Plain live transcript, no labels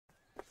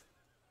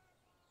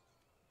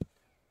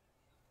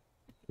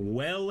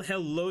Well,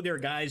 hello there,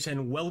 guys,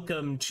 and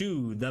welcome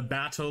to the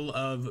Battle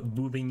of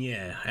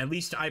Bouvines. At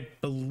least I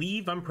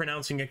believe I'm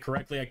pronouncing it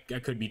correctly. I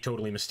could be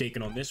totally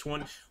mistaken on this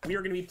one. We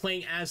are going to be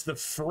playing as the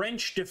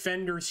French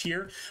defenders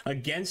here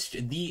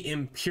against the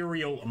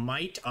Imperial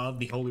might of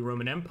the Holy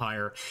Roman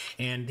Empire.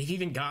 And they've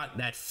even got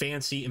that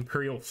fancy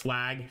Imperial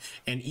flag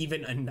and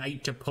even a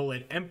knight to pull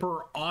it.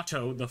 Emperor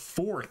Otto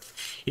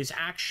IV is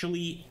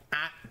actually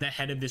at the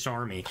head of this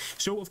army.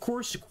 So, of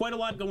course, quite a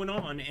lot going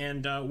on,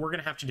 and we're going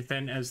to have to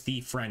defend as the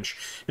French.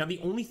 Now, the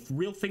only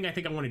real thing I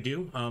think I want to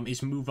do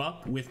is move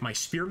up with my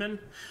spearmen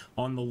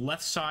on the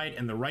left side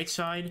and the right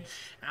side.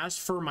 As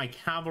for my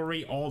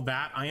cavalry, all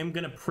that, I am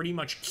going to pretty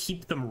much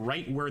keep them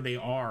right where they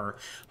are,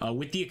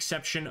 with the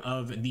exception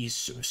of these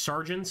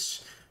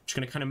sergeants. Just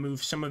going to kind of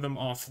move some of them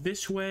off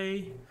this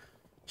way.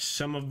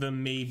 Some of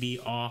them may be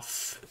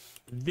off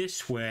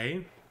this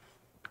way.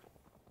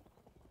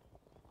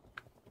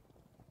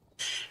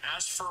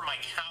 As for my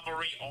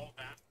cavalry, all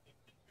that.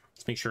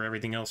 Let's make sure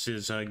everything else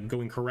is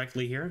going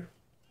correctly here.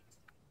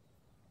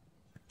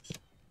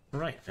 All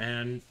right,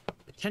 and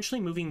potentially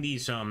moving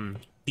these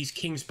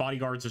king's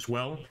bodyguards as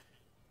well.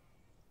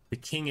 The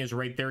king is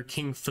right there,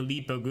 King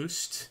Philippe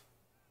Auguste.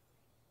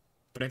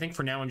 But I think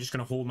for now I'm just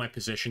going to hold my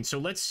position. So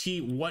let's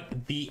see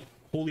what the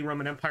Holy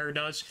Roman Empire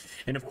does,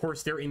 and of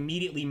course they're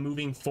immediately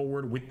moving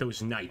forward with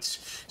those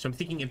knights. So I'm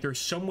thinking if there's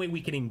some way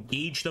we can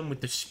engage them with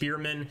the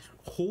spearmen,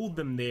 hold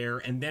them there,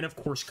 and then of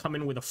course come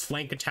in with a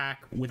flank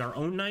attack with our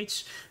own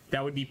knights,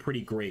 that would be pretty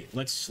great.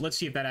 Let's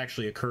see if that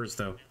actually occurs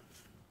though.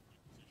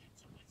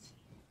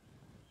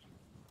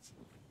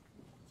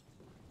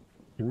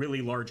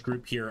 Really large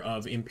group here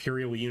of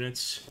Imperial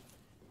units.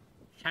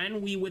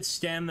 Can we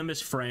withstand them as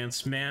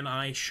France? Man,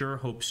 I sure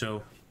hope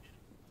so.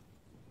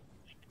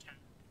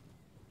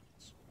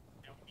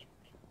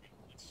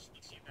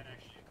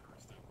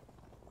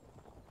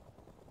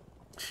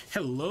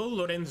 Hello,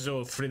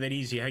 Lorenzo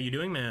Frederizi. How you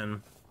doing,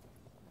 man?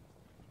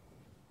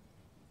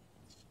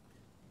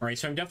 All right,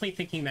 so I'm definitely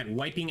thinking that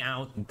wiping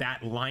out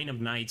that line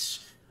of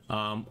knights,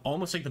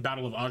 almost like the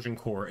Battle of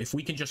Agincourt, if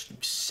we can just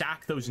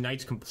sack those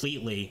knights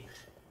completely,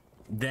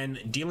 then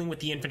dealing with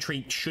the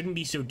infantry shouldn't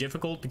be so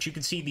difficult. But you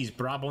can see these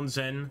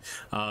Brabantzen.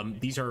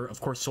 These are, of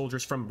course,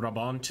 soldiers from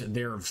Brabant.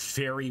 They're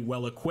very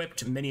well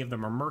equipped. Many of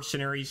them are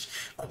mercenaries,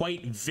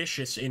 quite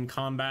vicious in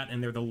combat,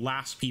 and they're the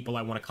last people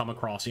I want to come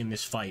across in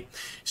this fight.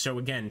 So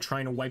again,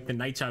 trying to wipe the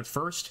knights out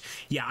first.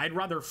 Yeah, I'd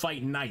rather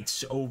fight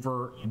knights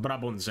over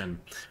Brabantzen,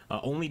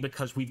 only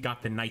because we've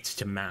got the knights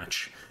to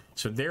match.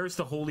 So there's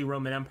the Holy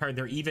Roman Empire.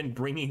 They're even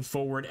bringing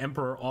forward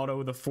Emperor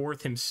Otto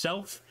IV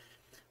himself.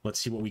 Let's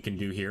see what we can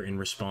do here in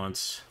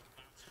response.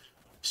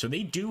 So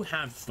they do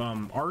have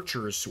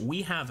archers.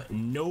 We have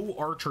no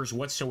archers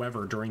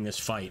whatsoever during this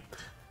fight,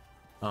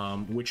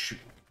 which,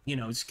 you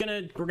know,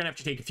 we're gonna have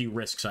to take a few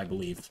risks, I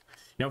believe.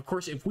 Now, of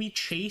course, if we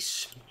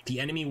chase,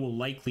 the enemy will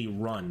likely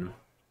run.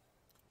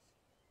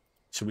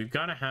 So we've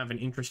got to have an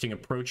interesting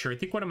approach here. I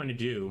think what I'm going to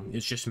do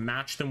is just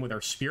match them with our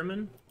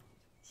spearmen.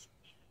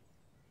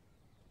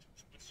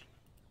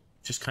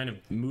 Just kind of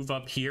move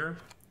up here.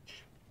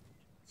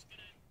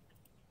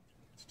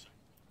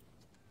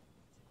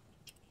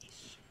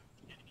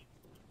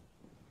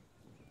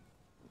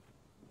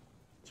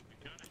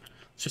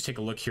 Let's just take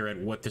a look here at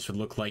what this would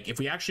look like. If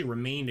we actually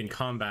remained in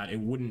combat, it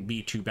wouldn't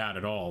be too bad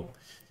at all.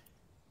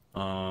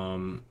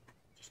 Let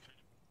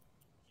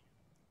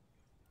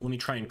me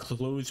try and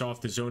close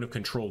off the zone of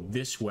control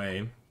this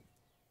way.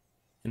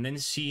 And then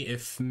see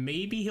if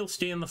maybe he'll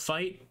stay in the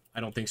fight. I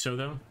don't think so,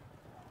 though.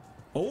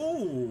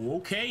 Oh,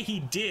 okay,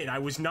 he did. I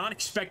was not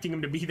expecting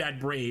him to be that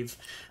brave.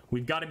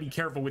 We've got to be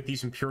careful with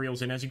these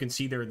Imperials, and as you can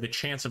see there, the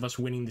chance of us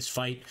winning this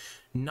fight,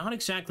 not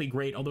exactly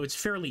great, although it's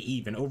fairly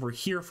even. Over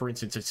here, for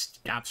instance, it's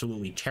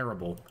absolutely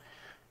terrible.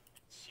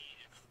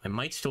 I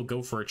might still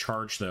go for a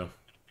charge, though.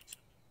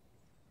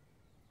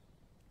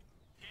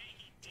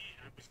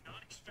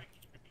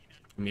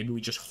 Maybe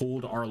we just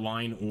hold our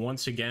line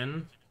once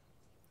again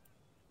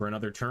for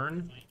another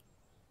turn.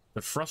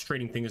 The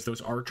frustrating thing is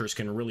those archers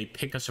can really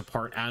pick us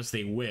apart as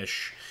they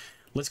wish.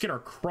 Let's get our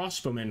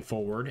crossbowmen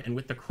forward, and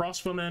with the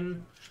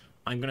crossbowmen,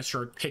 I'm going to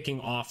start picking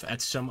off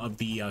at some of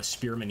the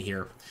spearmen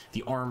here.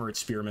 The armored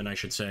spearmen, I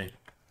should say.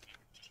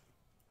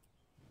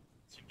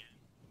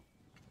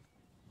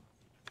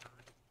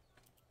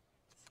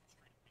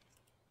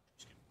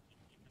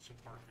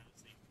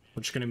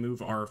 We're just going to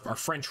move our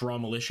French raw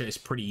militia is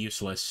pretty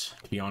useless,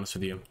 to be honest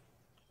with you.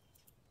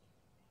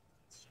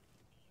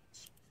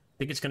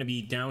 I think it's going to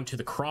be down to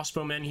the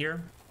crossbowmen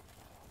here.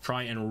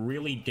 Try and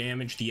really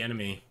damage the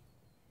enemy.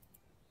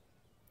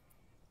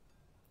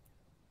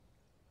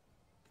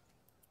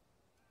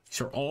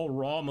 These are all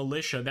raw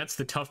militia. That's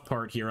the tough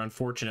part here,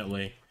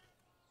 unfortunately.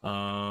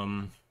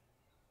 Now,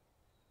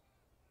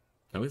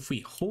 if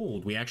we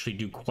hold, we actually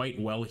do quite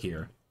well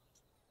here.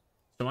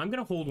 So I'm going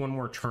to hold one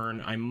more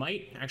turn. I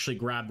might actually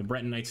grab the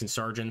Breton Knights and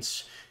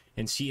Sergeants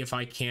and see if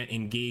I can't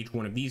engage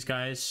one of these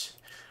guys.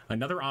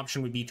 Another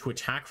option would be to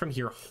attack from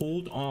here,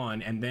 hold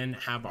on, and then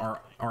have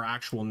our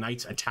actual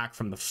knights attack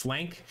from the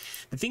flank.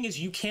 The thing is,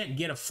 you can't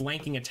get a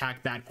flanking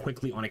attack that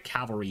quickly on a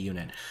cavalry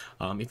unit.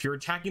 If you're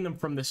attacking them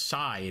from the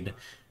side,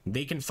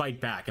 they can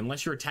fight back.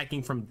 Unless you're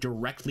attacking from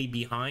directly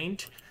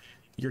behind,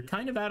 you're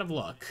kind of out of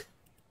luck.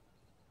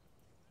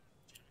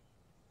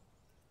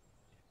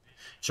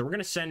 So we're going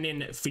to send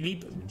in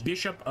Philippe,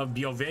 Bishop of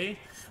Beauvais,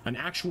 an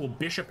actual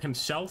bishop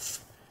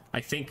himself. I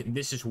think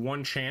this is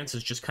one chance,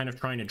 is just kind of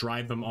trying to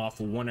drive them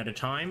off one at a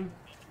time.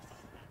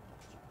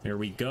 There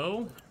we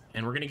go.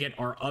 And we're going to get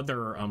our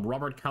other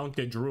Robert Count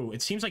de Dreux.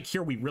 It seems like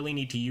here we really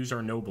need to use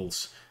our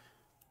nobles.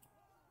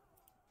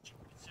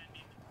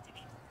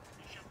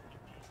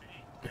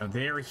 Now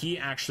there, he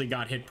actually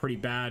got hit pretty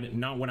bad.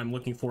 Not what I'm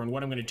looking for. And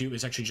what I'm going to do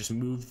is actually just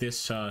move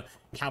this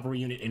cavalry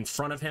unit in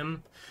front of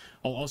him.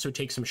 I'll also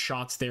take some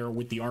shots there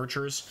with the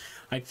archers.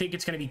 I think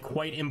it's going to be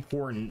quite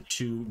important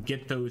to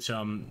get those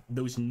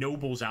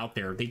nobles out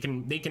there. They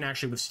can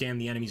actually withstand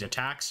the enemy's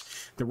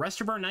attacks. The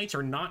rest of our knights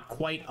are not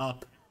quite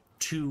up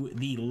to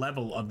the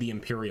level of the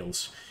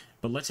Imperials.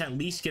 But let's at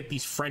least get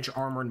these French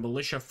armored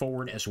militia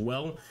forward as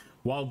well.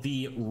 While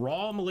the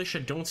raw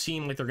militia don't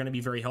seem like they're going to be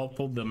very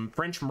helpful, the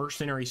French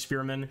mercenary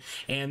spearmen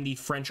and the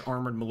French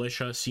armored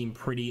militia seem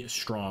pretty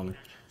strong.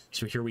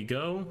 So here we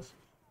go.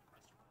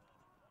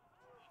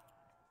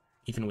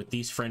 Even with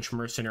these French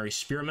mercenary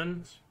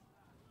spearmen.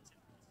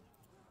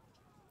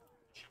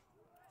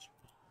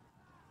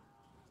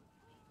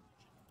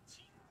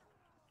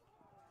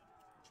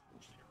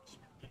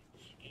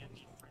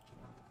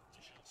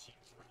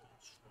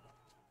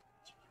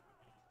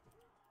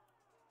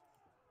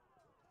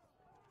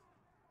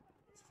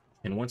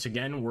 And once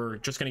again, we're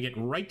just going to get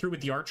right through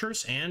with the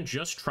archers and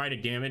just try to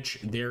damage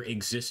their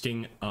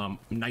existing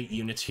knight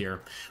units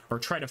here. Or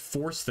try to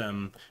force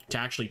them to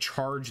actually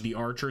charge the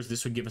archers.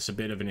 This would give us a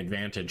bit of an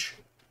advantage.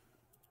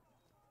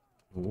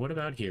 What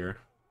about here?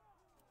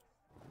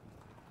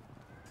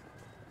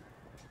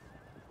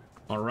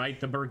 All right,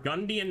 the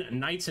Burgundian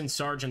knights and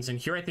sergeants. And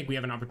here I think we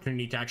have an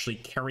opportunity to actually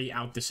carry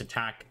out this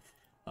attack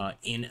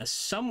in a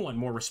somewhat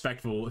more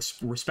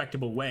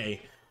respectable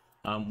way.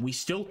 We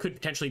still could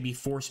potentially be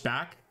forced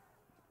back.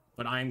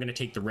 But I am going to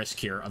take the risk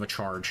here of a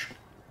charge.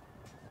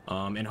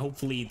 And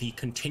hopefully the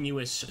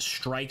continuous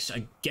strikes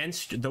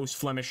against those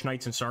Flemish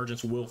knights and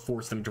sergeants will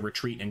force them to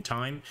retreat in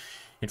time.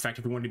 In fact,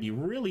 if we wanted to be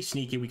really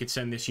sneaky, we could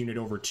send this unit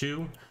over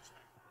too.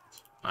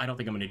 I don't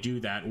think I'm going to do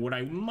that. What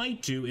I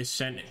might do is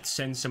send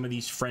some of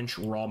these French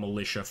raw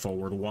militia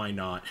forward. Why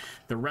not?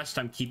 The rest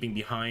I'm keeping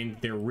behind.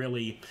 They're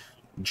really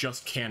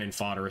just cannon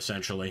fodder,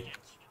 essentially.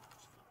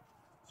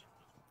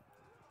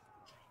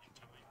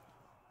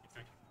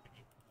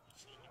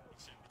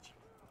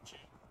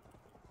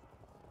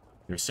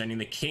 They're sending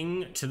the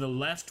king to the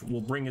left.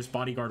 We'll bring his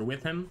bodyguard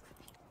with him.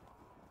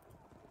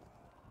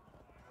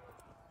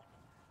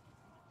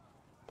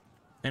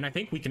 And I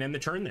think we can end the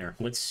turn there.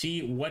 Let's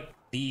see what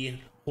the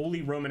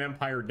Holy Roman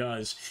Empire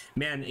does.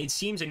 Man, it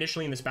seems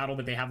initially in this battle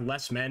that they have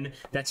less men.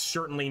 That's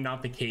certainly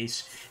not the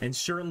case. And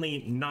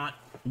certainly not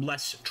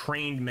less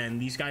trained men.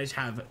 These guys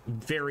have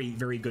very,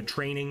 very good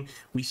training.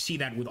 We see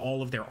that with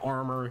all of their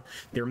armor,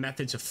 their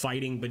methods of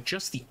fighting. But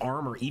just the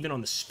armor, even on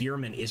the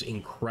spearmen, is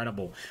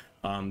incredible.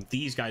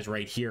 These guys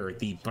right here,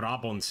 the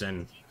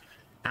Brabantzen,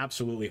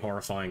 absolutely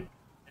horrifying.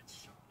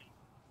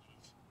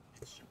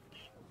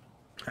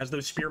 As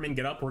those spearmen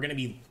get up, we're going to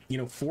be,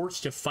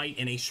 forced to fight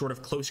in a sort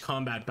of close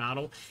combat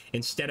battle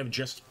instead of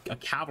just a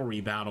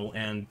cavalry battle,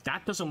 and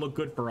that doesn't look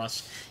good for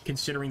us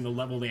considering the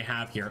level they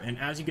have here. And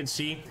as you can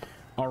see,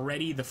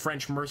 already the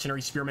French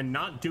mercenary spearmen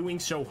not doing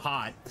so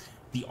hot.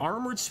 The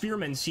armored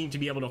spearmen seem to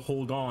be able to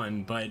hold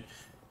on, but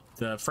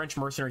the French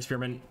mercenary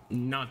spearmen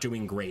not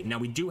doing great. Now,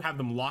 we do have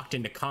them locked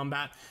into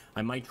combat.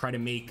 I might try to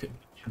make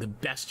the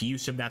best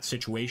use of that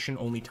situation.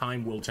 Only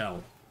time will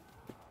tell.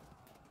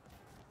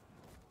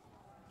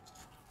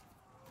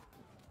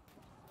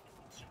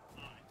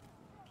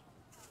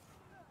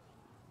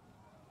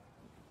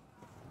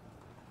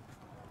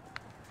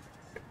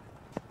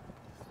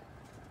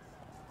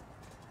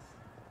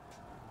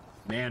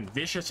 Man,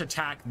 vicious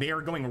attack. They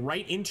are going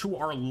right into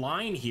our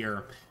line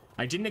here.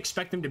 I didn't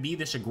expect them to be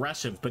this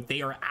aggressive, but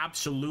they are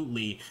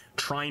absolutely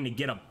trying to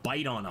get a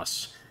bite on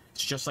us.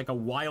 It's just like a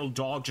wild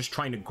dog just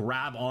trying to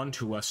grab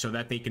onto us so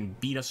that they can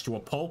beat us to a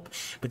pulp.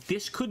 But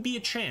this could be a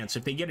chance.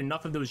 If they get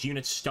enough of those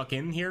units stuck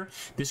in here,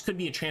 this could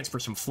be a chance for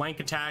some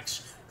flank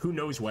attacks. Who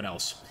knows what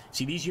else?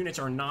 See, these units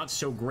are not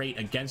so great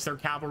against their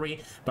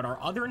cavalry, but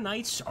our other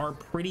knights are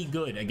pretty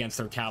good against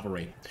their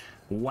cavalry.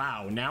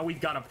 Wow, now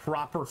we've got a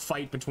proper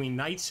fight between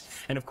knights.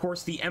 And of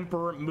course, the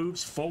Emperor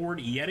moves forward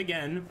yet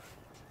again.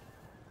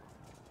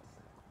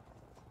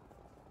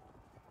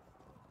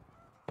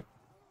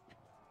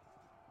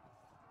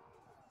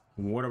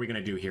 What are we going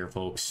to do here,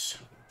 folks?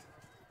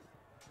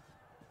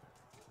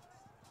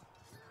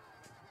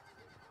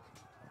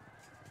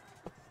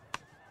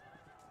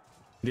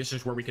 This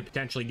is where we could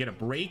potentially get a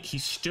break.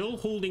 He's still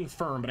holding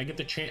firm, but I get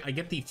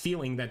the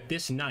feeling that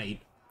this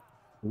knight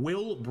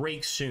will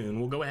break soon.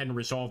 We'll go ahead and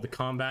resolve the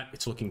combat.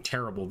 It's looking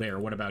terrible there.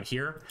 What about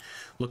here?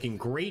 Looking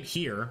great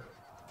here.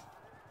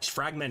 He's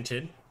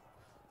fragmented.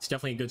 It's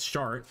definitely a good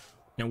start.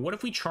 Now, what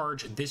if we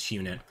charge this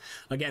unit?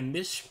 Again,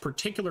 this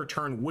particular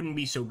turn wouldn't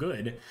be so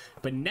good,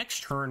 but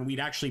next turn we'd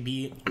actually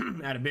be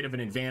at a bit of an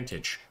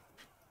advantage.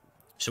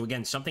 So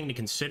again, something to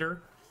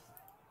consider.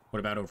 What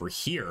about over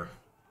here?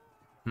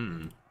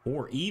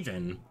 Or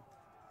even,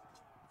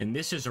 and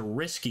this is a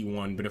risky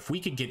one, but if we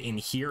could get in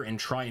here and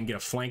try and get a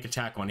flank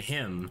attack on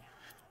him,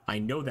 I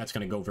know that's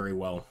going to go very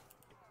well.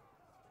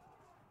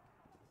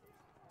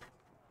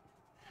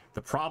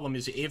 The problem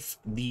is if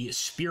the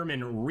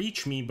spearmen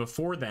reach me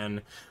before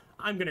then,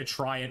 I'm going to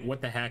try it.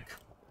 What the heck?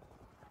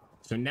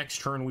 So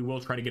next turn, we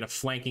will try to get a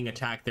flanking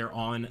attack there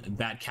on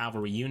that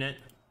cavalry unit.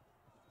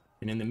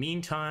 And in the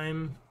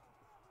meantime,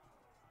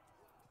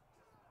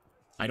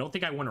 I don't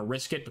think I want to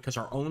risk it because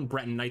our own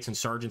Breton Knights and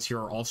Sergeants here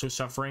are also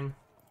suffering.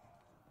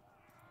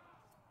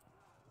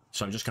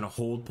 So I'm just going to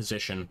hold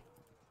position.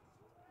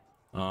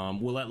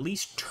 We'll at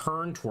least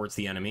turn towards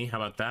the enemy. How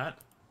about that?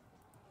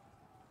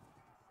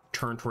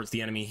 Turn towards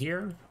the enemy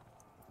here.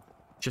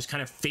 Just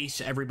kind of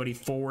face everybody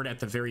forward at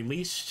the very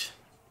least.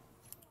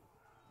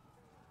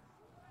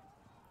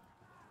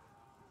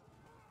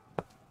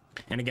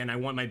 And again, I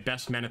want my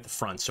best men at the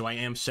front, so I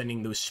am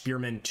sending those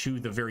spearmen to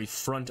the very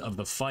front of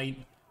the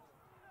fight.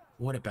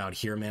 What about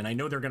here, man? I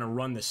know they're going to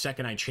run the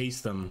second I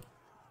chase them,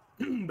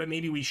 but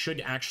maybe we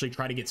should actually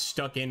try to get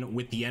stuck in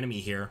with the enemy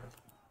here.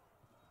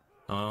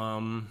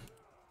 No,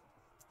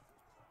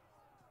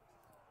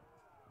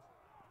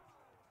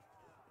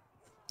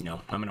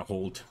 I'm going to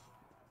hold.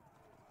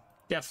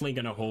 Definitely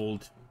going to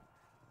hold.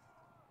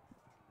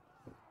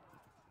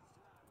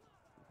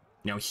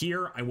 Now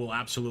here, I will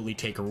absolutely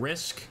take a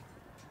risk.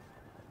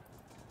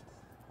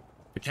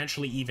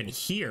 Potentially even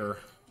here,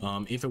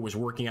 if it was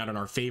working out in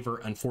our favor.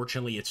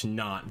 Unfortunately, it's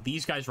not.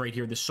 These guys right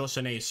here, the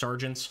Soissonnais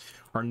Sergeants,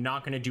 are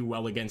not going to do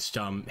well against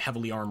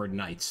heavily armored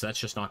knights. That's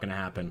just not going to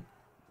happen.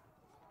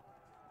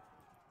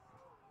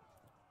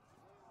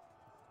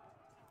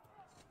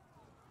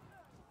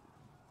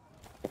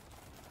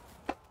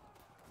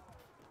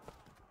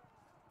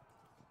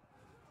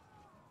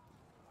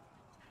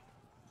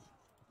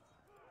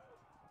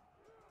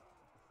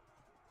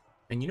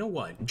 And you know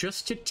what?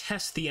 Just to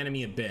test the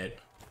enemy a bit,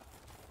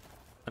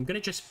 I'm going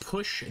to just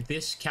push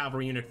this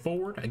cavalry unit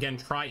forward. Again,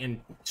 try and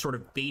sort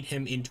of bait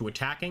him into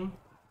attacking.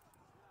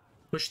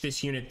 Push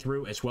this unit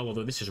through as well,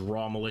 although this is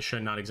raw militia,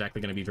 not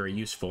exactly going to be very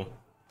useful.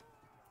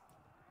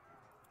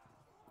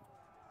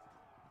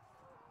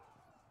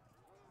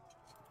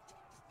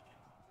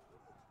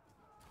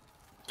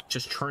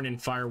 Just turn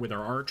and fire with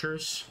our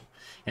archers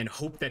and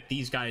hope that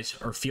these guys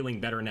are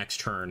feeling better next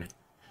turn.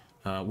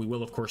 We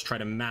will, of course, try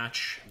to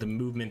match the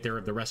movement there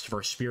of the rest of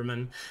our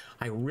spearmen.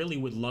 I really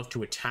would love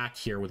to attack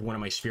here with one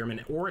of my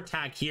spearmen, or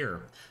attack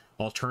here,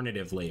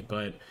 alternatively.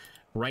 But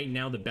right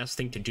now, the best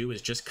thing to do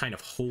is just kind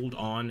of hold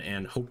on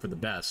and hope for the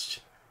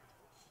best.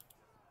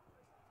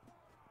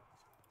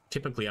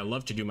 Typically, I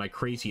love to do my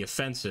crazy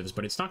offensives,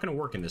 but it's not going to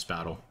work in this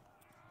battle.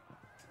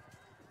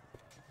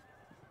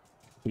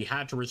 We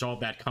had to resolve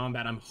that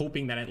combat. I'm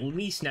hoping that at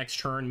least next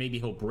turn, maybe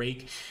he'll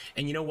break.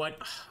 And you know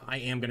what? I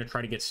am going to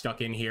try to get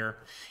stuck in here.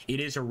 It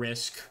is a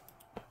risk.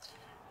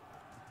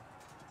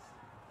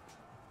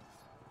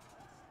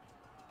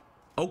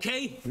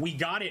 Okay, we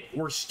got it.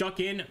 We're stuck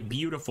in.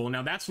 Beautiful.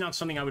 Now, that's not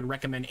something I would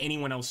recommend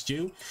anyone else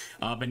do.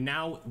 But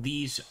now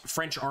these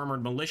French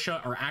armored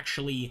militia are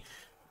actually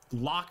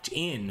locked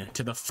in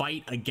to the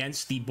fight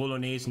against the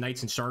Bolognese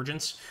Knights and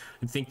Sergeants.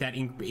 I think that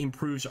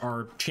improves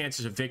our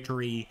chances of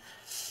victory.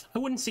 I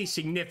wouldn't say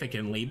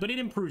significantly, but it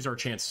improves our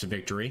chances of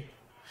victory.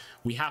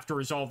 We have to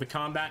resolve the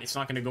combat. It's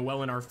not going to go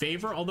well in our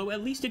favor, although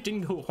at least it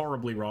didn't go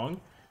horribly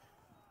wrong.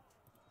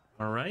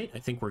 All right, I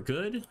think we're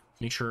good.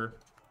 Make sure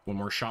one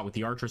more shot with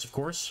the archers, of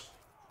course.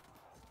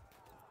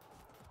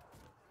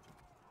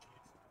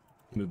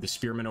 Move the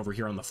spearmen over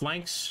here on the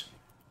flanks.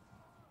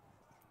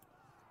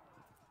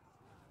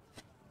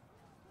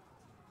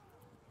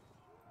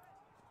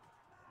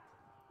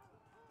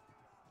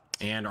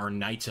 And our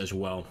knights as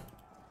well.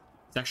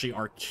 It's actually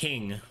our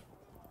king.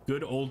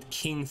 Good old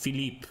King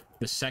Philippe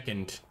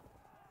II.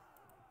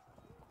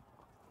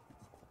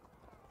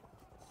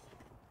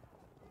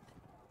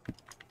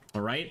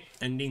 All right,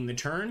 ending the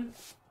turn.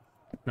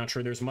 Not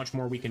sure there's much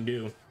more we can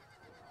do.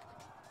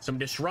 Some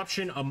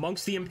disruption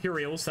amongst the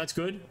Imperials. That's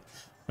good.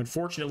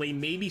 Unfortunately,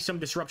 maybe some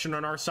disruption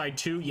on our side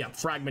too. Yeah,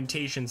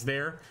 fragmentations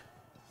there.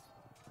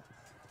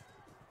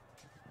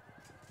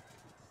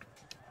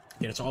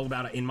 And it's all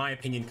about, in my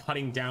opinion,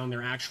 cutting down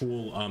their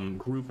actual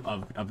group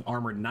of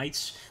armored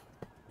knights.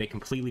 They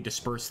completely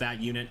disperse that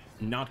unit.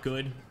 Not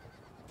good.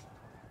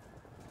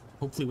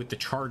 Hopefully with the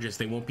charges,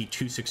 they won't be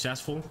too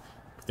successful.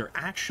 They're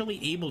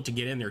actually able to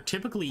get in there.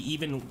 Typically,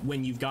 even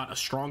when you've got a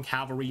strong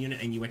cavalry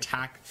unit and you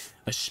attack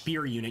a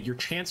spear unit, your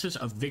chances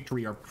of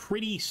victory are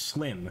pretty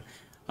slim.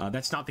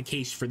 That's not the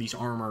case for these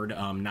armored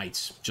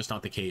knights. Just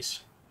not the case.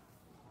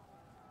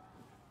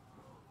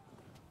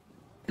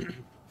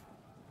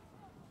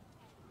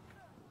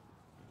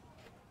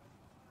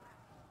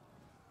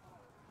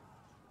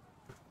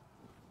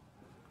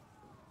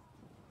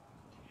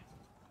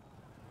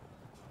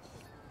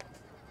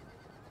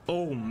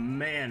 Oh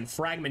man,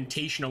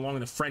 fragmentation along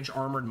the French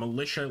armored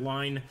militia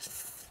line.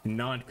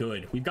 Not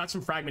good. We've got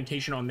some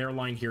fragmentation on their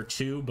line here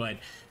too, but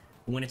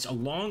when it's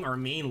along our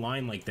main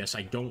line like this,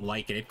 I don't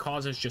like it. It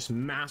causes just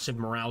massive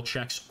morale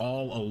checks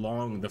all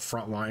along the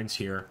front lines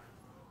here.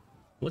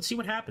 Let's see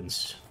what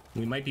happens.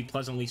 We might be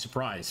pleasantly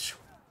surprised.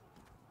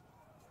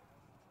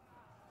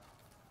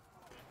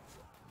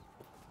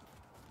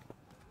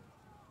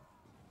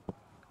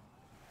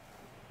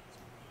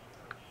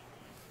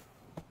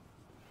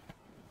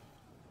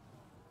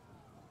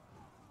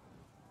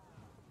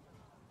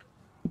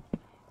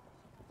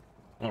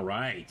 All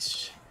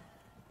right.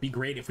 Be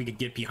great if we could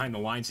get behind the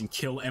lines and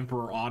kill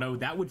Emperor Otto.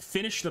 That would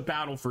finish the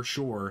battle for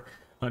sure.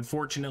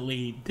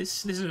 Unfortunately,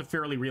 this is a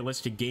fairly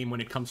realistic game when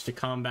it comes to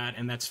combat,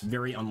 and that's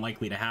very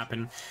unlikely to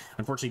happen.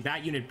 Unfortunately,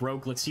 that unit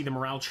broke. Let's see the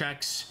morale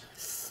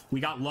checks. We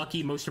got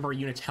lucky. Most of our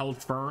units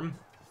held firm,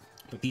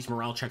 but these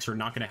morale checks are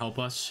not going to help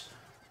us.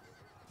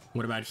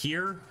 What about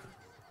here?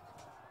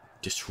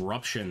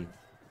 Disruption.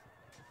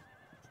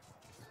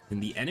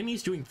 And the enemy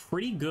is doing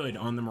pretty good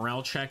on the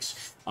morale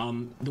checks.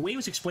 The way it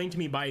was explained to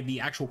me by the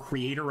actual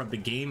creator of the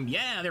game,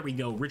 yeah, there we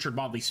go, Richard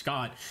Bodley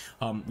Scott,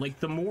 like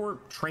the more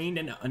trained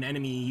an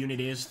enemy unit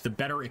is, the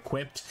better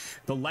equipped,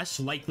 the less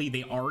likely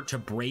they are to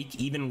break,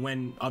 even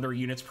when other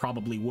units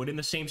probably would in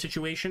the same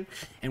situation.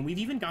 And we've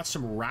even got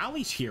some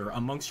rallies here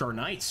amongst our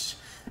knights.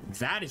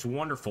 That is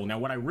wonderful. Now,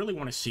 what I really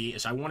want to see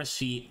is I want to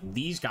see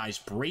these guys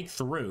break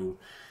through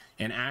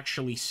and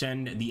actually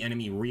send the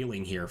enemy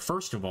reeling here.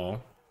 First of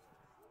all,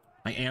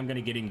 I am going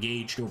to get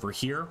engaged over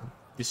here,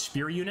 this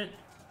spear unit.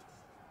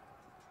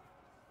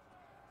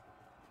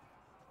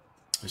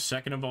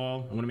 Second of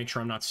all, I want to make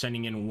sure I'm not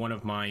sending in one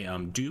of my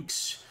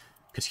dukes,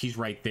 because he's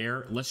right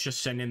there. Let's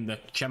just send in the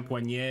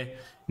Champagner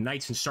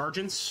Knights and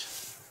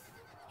Sergeants.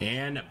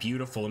 And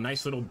beautiful, a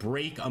nice little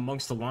break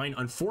amongst the line.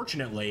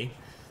 Unfortunately,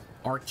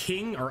 our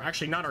king, or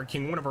actually not our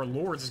king, one of our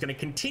lords is going to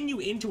continue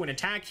into an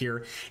attack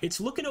here. It's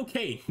looking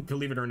okay,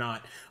 believe it or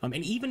not. And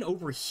even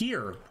over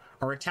here,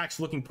 our attack's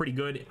looking pretty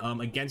good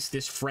against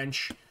this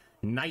French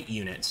knight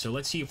unit. So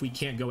let's see if we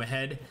can't go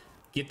ahead,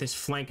 get this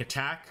flank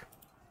attack.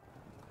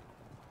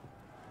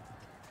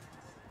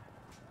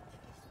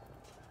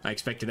 I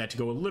expected that to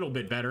go a little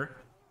bit better.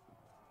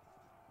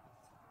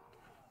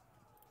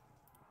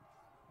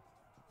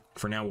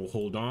 For now, we'll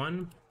hold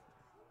on.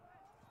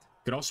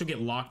 Could also get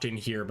locked in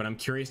here, but I'm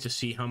curious to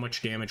see how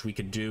much damage we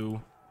could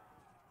do.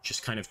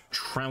 Just kind of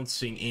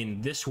trouncing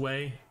in this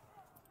way.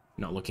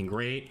 Not looking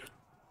great.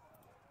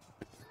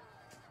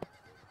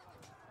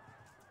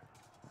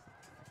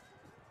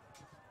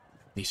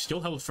 They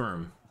still held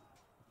firm.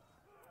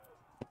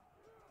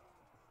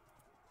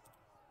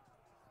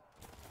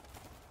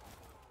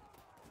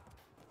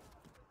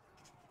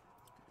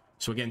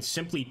 So again,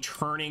 simply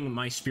turning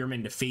my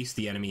spearmen to face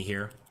the enemy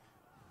here.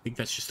 I think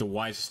that's just the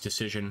wisest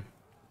decision.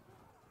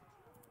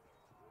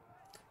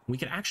 We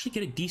could actually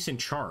get a decent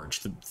charge.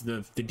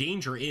 The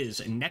danger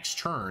is, next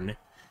turn,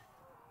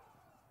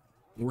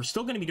 we're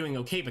still going to be doing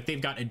okay, but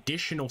they've got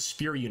additional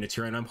spear units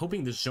here, and I'm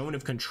hoping the zone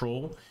of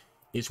control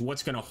is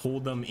what's going to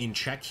hold them in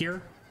check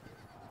here.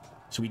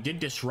 So we did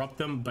disrupt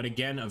them, but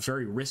again, a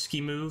very risky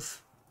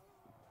move.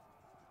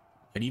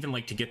 I'd even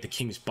like to get the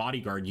King's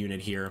Bodyguard unit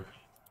here.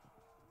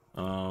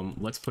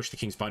 Let's push the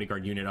King's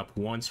Bodyguard unit up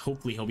once.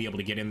 Hopefully he'll be able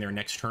to get in there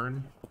next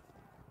turn.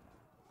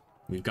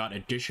 We've got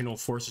additional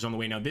forces on the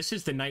way. Now, this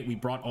is the knight we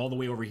brought all the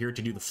way over here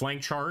to do the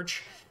flank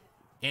charge.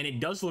 And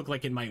it does look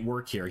like it might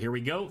work here. Here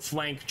we go.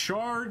 Flank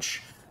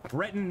charge.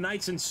 Breton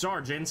Knights and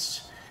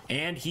Sergeants.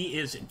 And he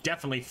is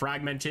definitely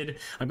fragmented.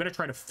 I'm going to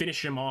try to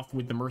finish him off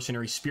with the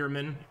Mercenary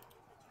Spearmen.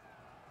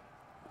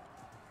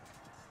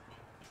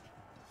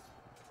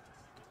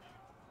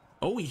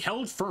 Oh, he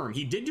held firm.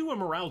 He did do a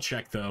morale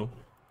check, though.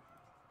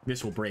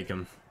 This will break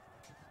him.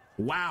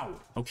 Wow.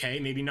 Okay,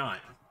 maybe not.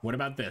 What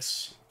about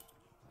this?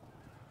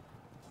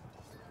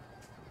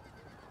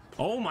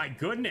 Oh my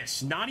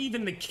goodness. Not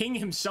even the king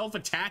himself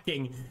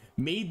attacking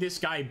made this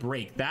guy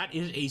break. That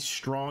is a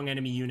strong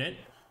enemy unit.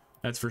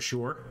 That's for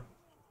sure.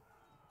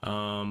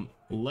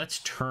 Let's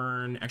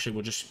turn... Actually,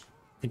 we'll just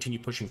continue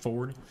pushing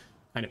forward.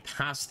 Kind of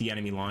past the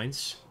enemy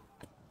lines.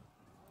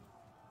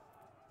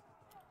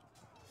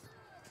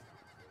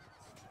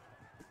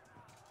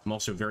 I'm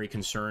also very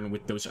concerned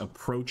with those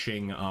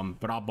approaching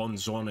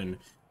Brabanzonen.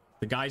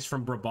 The guys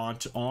from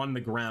Brabant on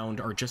the ground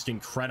are just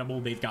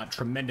incredible. They've got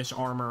tremendous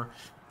armor.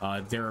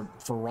 Their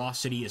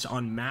ferocity is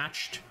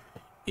unmatched.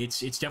 It's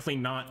definitely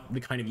not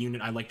the kind of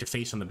unit I like to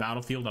face on the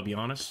battlefield, I'll be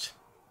honest.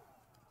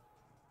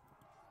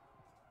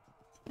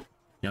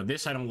 Now,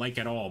 this I don't like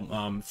at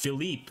all.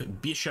 Philippe,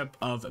 Bishop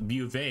of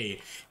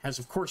Bouvines, has,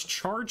 of course,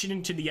 charged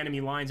into the enemy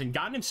lines and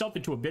gotten himself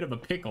into a bit of a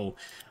pickle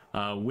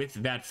with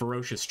that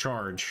ferocious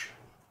charge.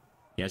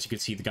 Yeah, as you can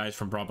see, the guys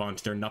from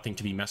Brabant, they're nothing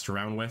to be messed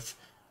around with.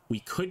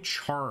 We could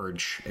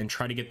charge and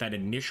try to get that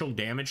initial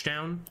damage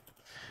down.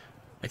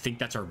 I think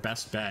that's our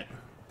best bet.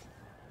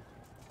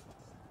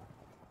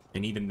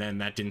 And even then,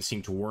 that didn't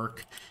seem to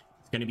work.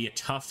 It's going to be a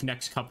tough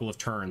next couple of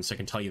turns, I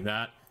can tell you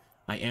that.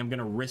 I am going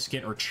to risk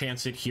it or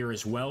chance it here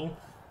as well.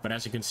 But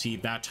as you can see,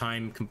 that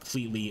time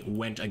completely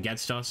went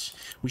against us.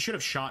 We should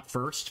have shot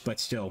first, but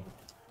still,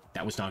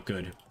 that was not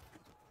good.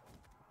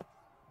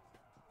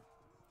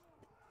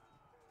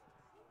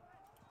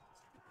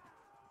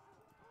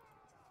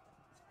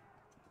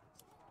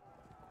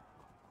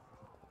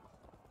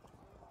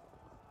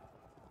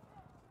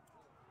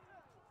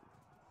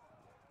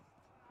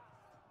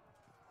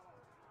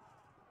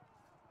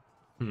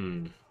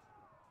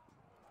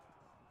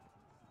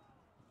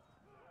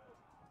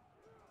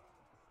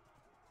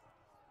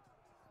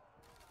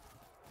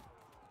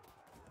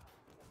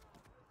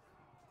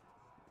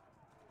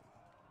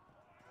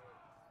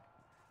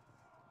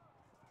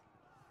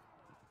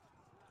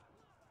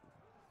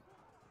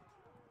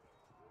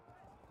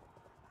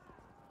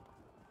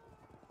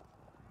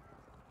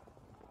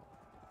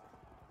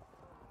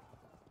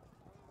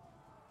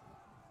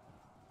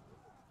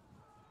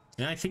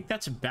 And I think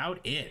that's about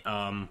it.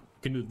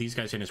 Can move these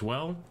guys in as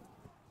well.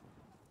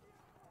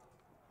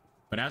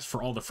 But as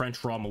for all the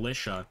French raw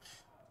militia,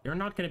 they're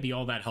not going to be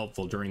all that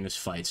helpful during this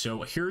fight.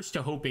 So here's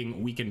to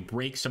hoping we can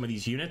break some of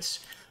these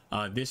units.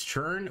 This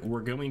turn,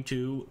 we're going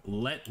to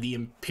let the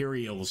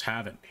Imperials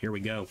have it. Here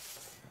we go.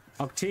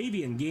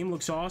 Octavian, game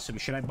looks awesome.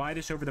 Should I buy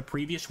this over the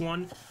previous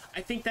one?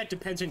 I think that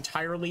depends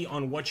entirely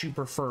on what you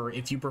prefer.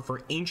 If you prefer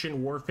ancient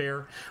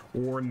warfare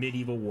or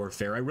medieval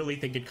warfare, I really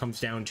think it comes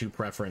down to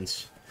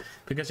preference.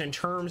 Because in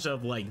terms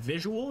of like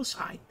visuals,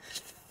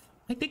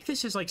 I think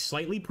this is like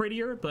slightly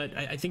prettier, but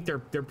I think they're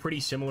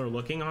pretty similar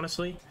looking,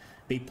 honestly.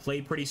 They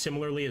play pretty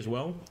similarly as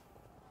well.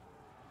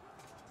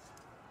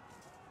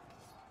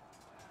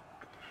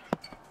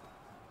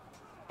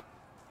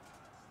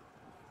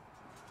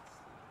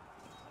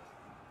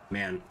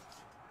 Man,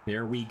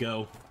 there we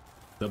go.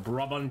 The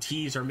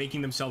Brabantes are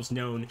making themselves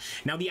known.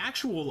 Now, the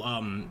actual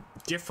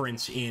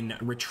difference in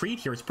retreat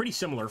here is pretty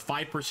similar,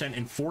 5%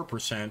 and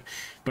 4%,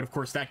 but of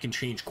course that can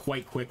change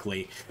quite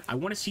quickly. I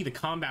want to see the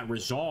combat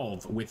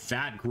resolve with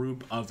that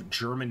group of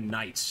German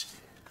knights.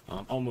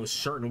 Almost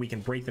certain we can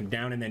break them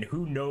down, and then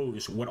who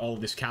knows what all of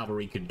this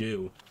cavalry could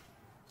do.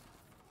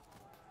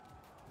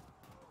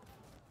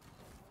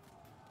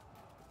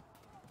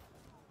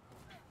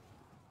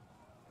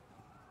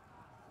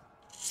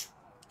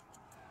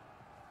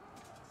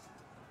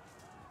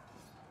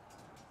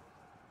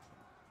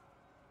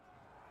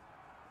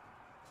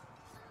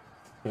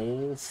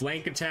 Oh,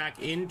 flank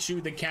attack into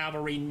the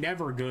cavalry,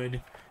 never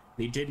good.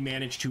 They did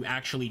manage to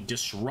actually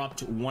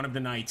disrupt one of the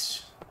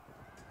knights.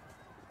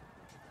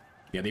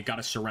 Yeah, they've got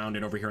us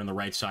surrounded over here on the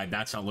right side.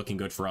 That's not looking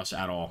good for us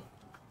at all.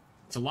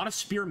 It's a lot of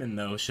spearmen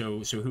though,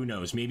 so who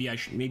knows? Maybe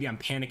I'm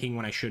panicking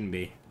when I shouldn't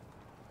be.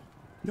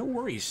 No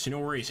worries, no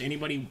worries.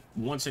 Anybody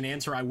wants an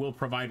answer, I will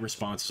provide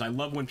responses. I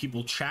love when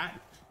people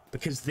chat,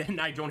 because then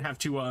I don't have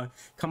to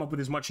come up with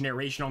as much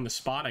narration on the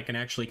spot. I can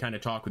actually kind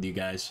of talk with you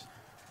guys.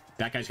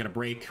 That guy's gonna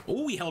break.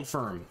 Oh, he held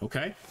firm.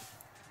 Okay.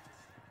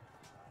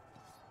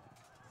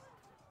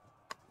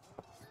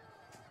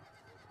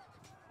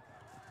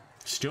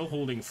 Still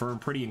holding firm.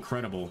 Pretty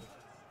incredible.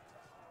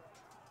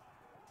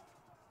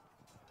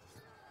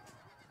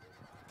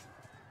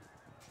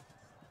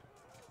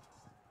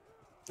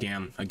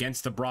 Damn.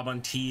 Against the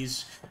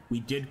Brabantes, we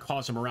did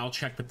cause a morale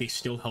check, but they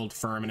still held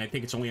firm, and I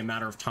think it's only a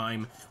matter of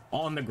time.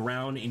 On the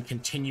ground, in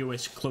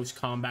continuous close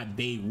combat,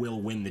 they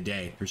will win the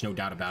day. There's no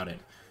doubt about it.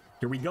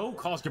 Here we go,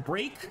 caused a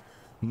break.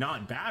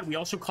 Not bad. We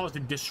also caused a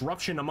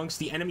disruption amongst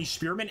the enemy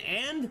spearmen,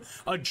 and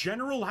a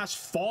general has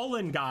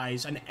fallen,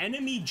 guys. An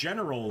enemy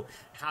general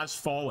has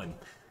fallen.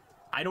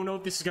 I don't know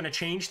if this is going to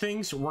change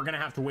things. We're going to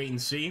have to wait and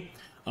see.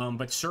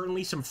 But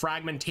certainly some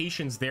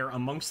fragmentations there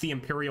amongst the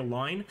Imperial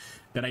line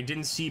that I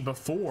didn't see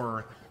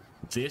before.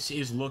 This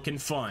is looking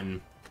fun.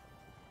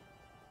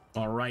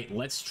 All right,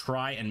 let's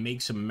try and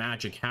make some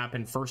magic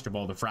happen. First of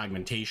all, the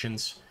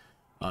fragmentations.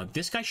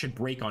 This guy should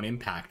break on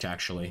impact,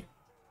 actually.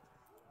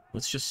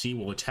 Let's just see.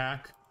 We'll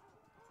attack.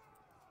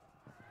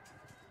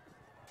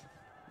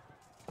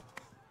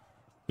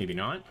 Maybe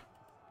not.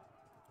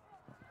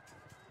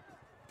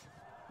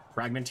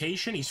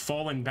 Fragmentation. He's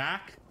fallen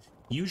back.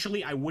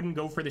 Usually, I wouldn't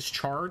go for this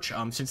charge,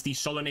 since these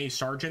Solonese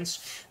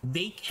sergeants,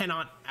 they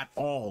cannot at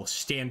all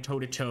stand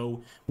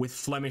toe-to-toe with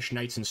Flemish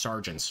knights and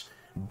sergeants.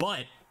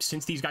 But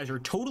since these guys are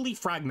totally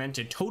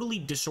fragmented, totally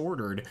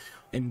disordered,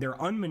 and they're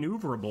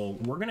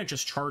unmaneuverable, we're going to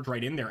just charge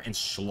right in there and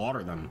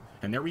slaughter them.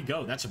 And there we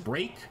go. That's a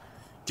break.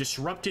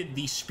 Disrupted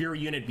the spear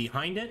unit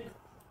behind it.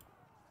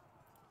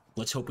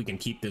 Let's hope we can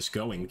keep this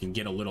going. We can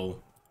get a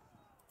little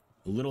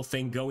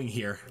thing going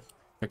here.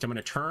 In fact, I'm going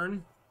to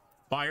turn,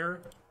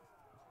 fire.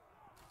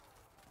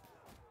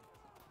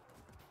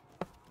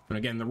 And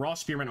again, the raw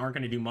spearmen aren't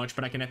going to do much,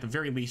 but I can at the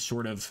very least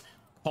sort of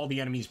call the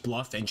enemy's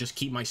bluff and just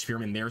keep my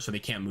spearmen there so they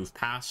can't move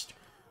past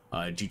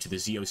due to the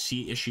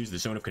ZOC issues, the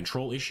zone of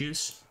control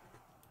issues.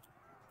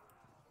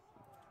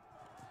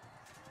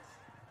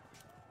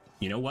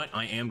 You know what?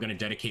 I am going to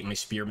dedicate my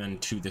spearmen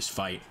to this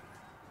fight,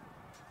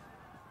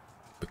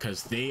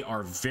 because they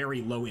are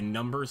very low in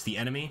numbers, the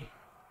enemy.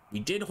 We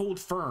did hold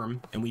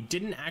firm, and we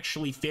didn't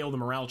actually fail the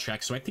morale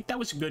check, so I think that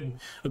was a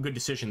good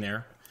decision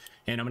there.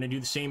 And I'm going to do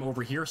the same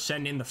over here.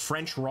 Send in the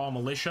French raw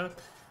militia.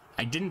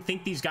 I didn't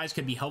think these guys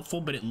could be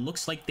helpful, but it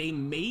looks like they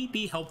may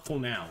be helpful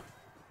now.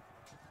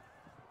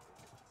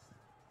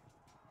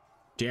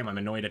 Damn, I'm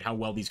annoyed at how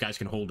well these guys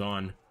can hold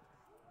on.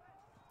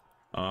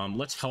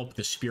 Let's help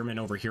the spearmen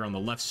over here on the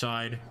left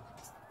side.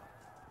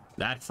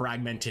 That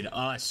fragmented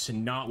us,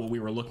 not what we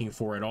were looking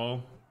for at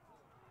all.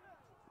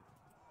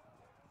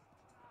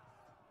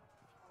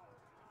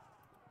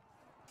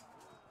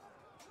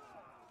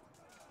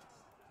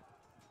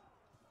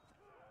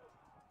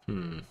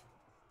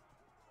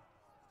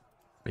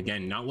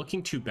 Again, not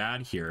looking too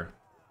bad here.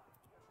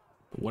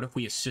 But what if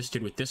we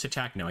assisted with this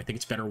attack? No, I think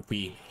it's better if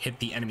we hit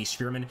the enemy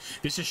spearmen.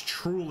 This is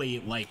truly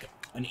like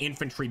an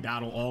infantry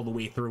battle all the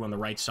way through on the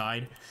right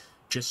side.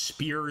 Just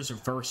spears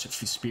versus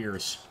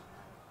spears.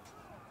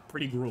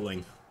 Pretty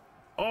grueling.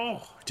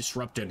 Oh,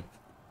 disrupted.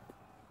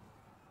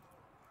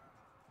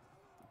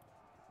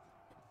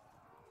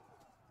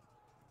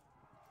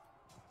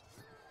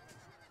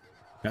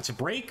 That's a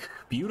break.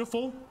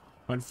 Beautiful.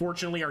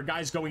 Unfortunately, our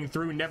guys going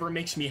through never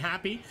makes me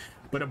happy.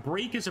 But a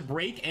break is a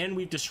break, and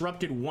we've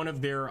disrupted one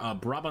of their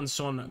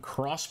Brabanson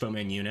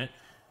crossbowmen unit.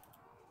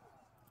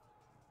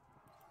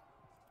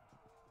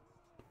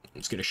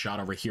 Let's get a shot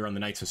over here on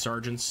the Knights and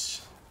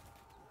Sergeants.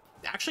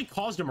 Actually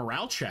caused a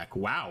morale check.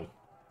 Wow.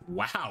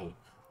 Wow.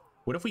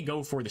 What if we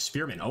go for the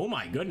Spearmen? Oh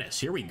my goodness.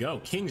 Here we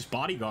go. King's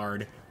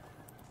Bodyguard.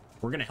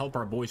 We're going to help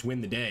our boys win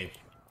the day.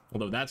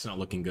 Although that's not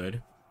looking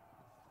good.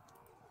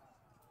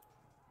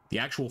 The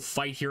actual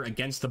fight here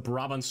against the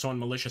Brabanson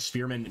Militia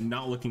Spearmen,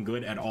 not looking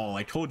good at all.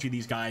 I told you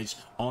these guys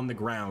on the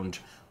ground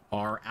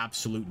are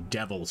absolute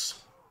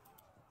devils.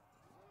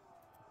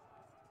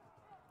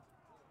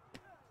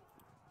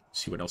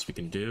 See what else we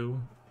can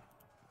do.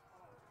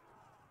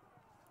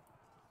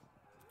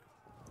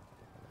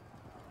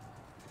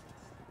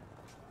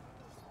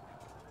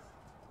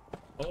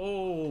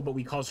 Oh, but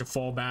we caused a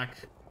fallback.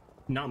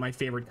 Not my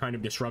favorite kind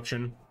of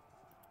disruption.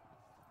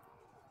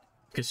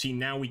 Because, see,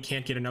 now we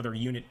can't get another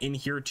unit in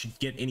here to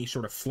get any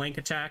sort of flank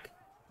attack.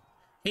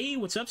 Hey,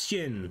 what's up,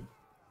 Shin?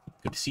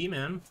 Good to see you,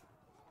 man.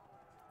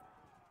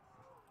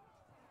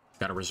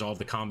 Gotta resolve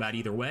the combat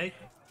either way.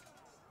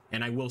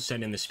 And I will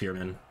send in the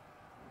Spearmen.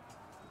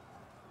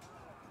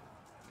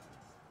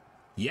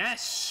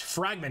 Yes!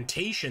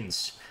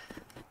 Fragmentations!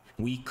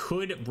 We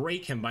could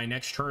break him by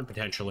next turn,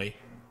 potentially.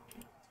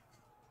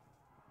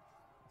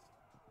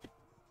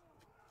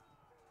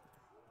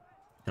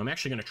 I'm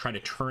actually going to try to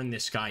turn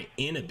this guy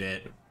in a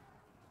bit.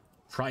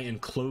 Try and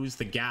close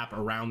the gap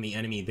around the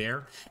enemy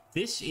there.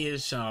 This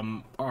is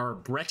our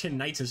Breton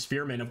Knights and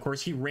Spearmen. Of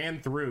course, he ran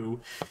through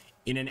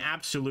in an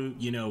absolute,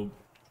 you know,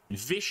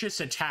 vicious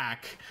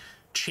attack,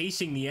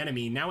 chasing the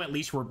enemy. Now at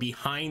least we're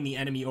behind the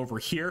enemy over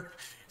here.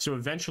 So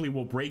eventually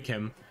we'll break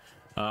him.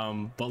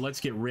 But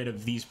let's get rid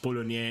of these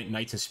Boulognais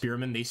Knights and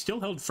Spearmen. They still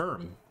held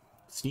firm.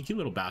 Sneaky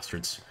little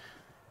bastards.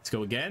 Let's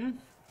go again.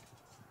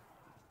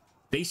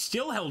 They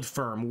still held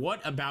firm.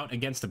 What about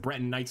against the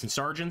Breton Knights and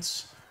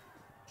Sergeants?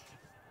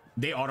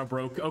 They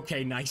auto-broke.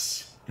 Okay,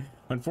 nice.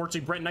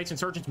 Unfortunately, Breton Knights and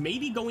Sergeants may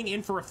be going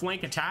in for a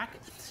flank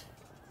attack.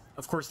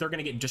 Of course, they're going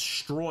to get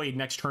destroyed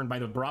next turn by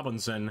the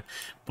Brabanson,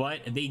 but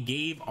they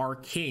gave our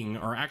king,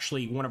 or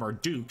actually one of our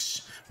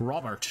dukes,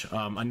 Robert,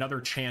 another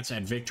chance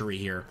at victory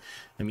here.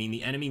 I mean,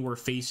 the enemy we're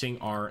facing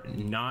are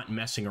not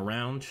messing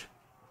around.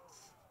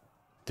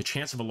 The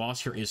chance of a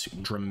loss here is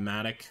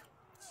dramatic.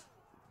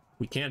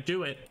 We can't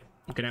do it.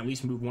 We can at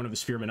least move one of the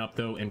spearmen up,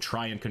 though, and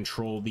try and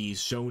control the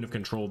zone of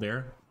control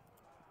there.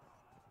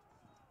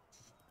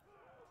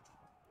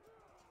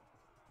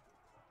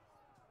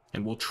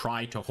 And we'll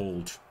try to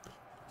hold.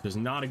 This is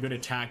not a good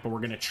attack, but we're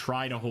going to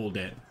try to hold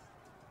it.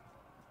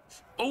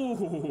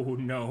 Oh,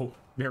 no.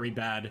 Very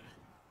bad.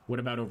 What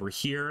about over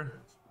here?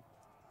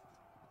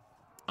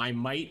 I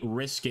might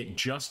risk it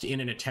just in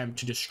an attempt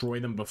to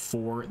destroy them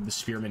before the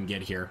spearmen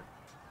get here.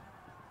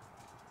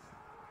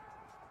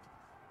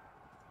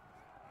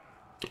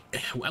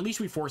 At least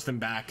we forced them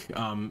back.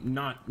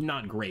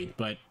 Not great,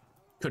 but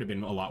could have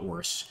been a lot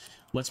worse.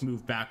 Let's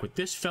move back with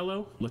this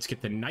fellow. Let's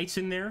get the knights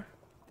in there.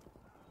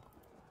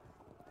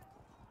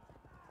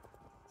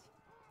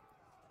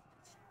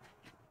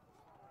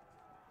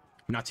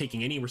 I'm not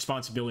taking any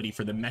responsibility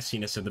for the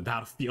messiness of the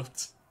battlefield,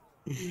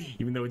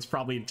 even though it's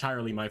probably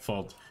entirely my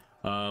fault.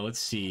 Let's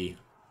see.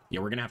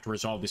 Yeah, we're gonna have to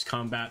resolve this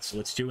combat, so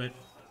let's do it.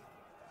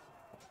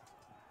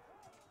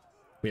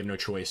 We have no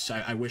choice.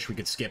 I wish we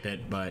could skip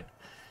it, but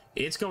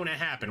it's going to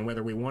happen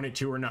whether we want it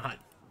to or not.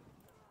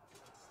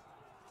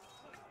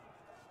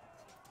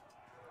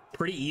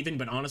 Pretty even,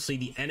 but honestly,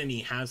 the enemy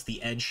has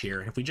the edge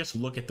here. If we just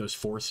look at those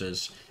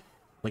forces,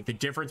 like the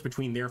difference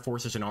between their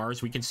forces and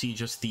ours, we can see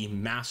just the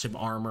massive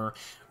armor,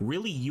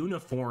 really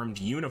uniformed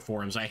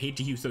uniforms. I hate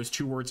to use those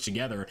two words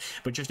together,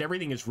 but just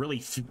everything is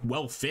really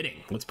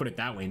well-fitting. Let's put it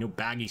that way. No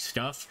baggy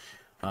stuff.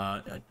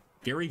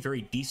 Very,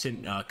 very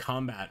decent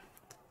combat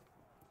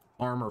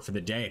armor for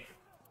the day.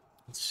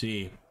 Let's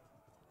see.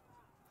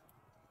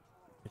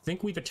 I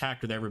think we've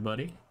attacked with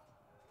everybody.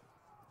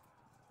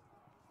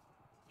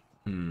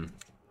 Oh,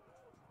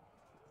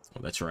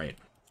 that's right.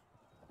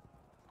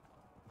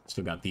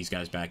 Still got these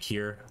guys back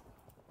here.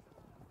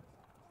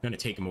 Gonna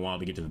take him a while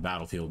to get to the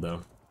battlefield,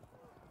 though.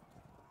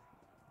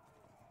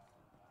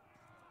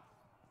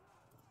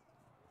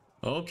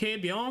 Okay,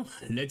 bien.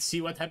 Let's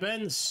see what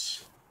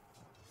happens.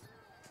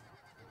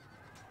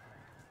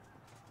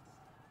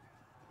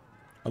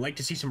 I'd like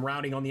to see some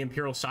routing on the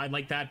Imperial side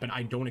like that, but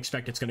I don't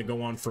expect it's going to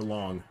go on for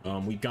long.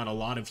 We've got a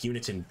lot of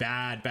units in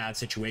bad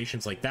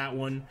situations like that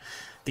one.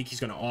 I think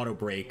he's going to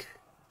auto-break.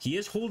 He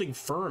is holding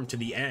firm to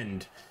the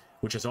end,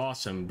 which is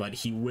awesome, but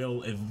he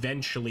will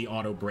eventually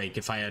auto-break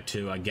if I had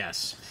to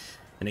guess.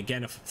 And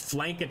again, a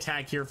flank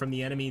attack here from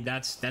the enemy,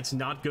 that's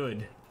not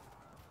good.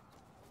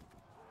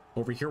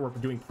 Over here, we're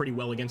doing pretty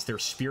well against their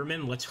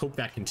spearmen. Let's hope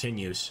that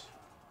continues.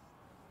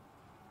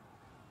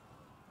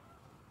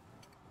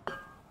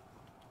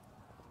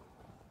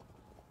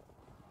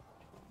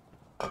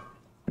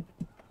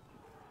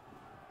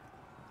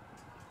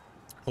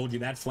 Told you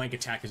that flank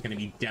attack is going to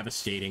be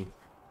devastating.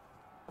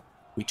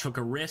 We took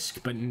a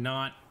risk, but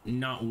not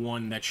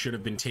one that should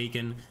have been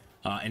taken.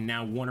 And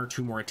now one or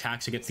two more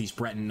attacks against these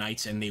Breton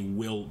Knights, and they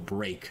will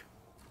break.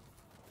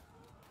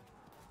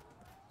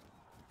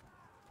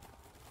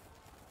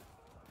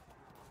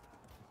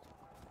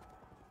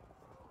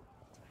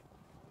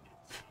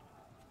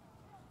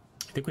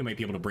 I think we might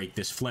be able to break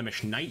this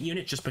Flemish Knight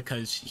unit just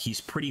because he's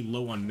pretty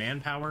low on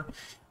manpower.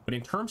 But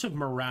in terms of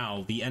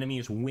morale, the enemy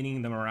is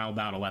winning the morale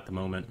battle at the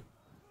moment.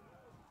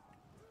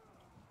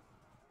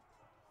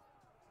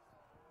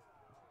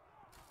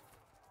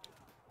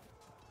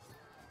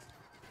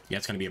 Yeah,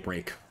 it's going to be a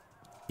break.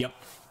 Yep.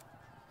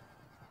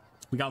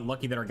 We got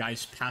lucky that our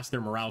guys passed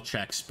their morale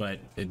checks, but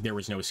there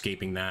was no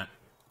escaping that.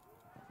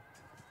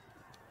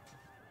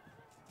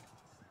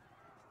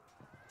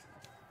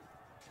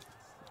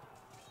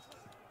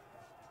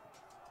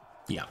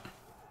 Yeah.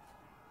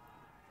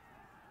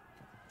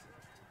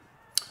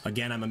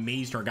 Again, I'm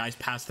amazed our guys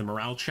passed the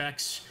morale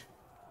checks,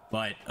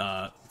 but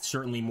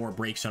certainly more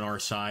breaks on our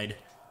side.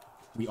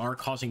 We are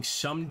causing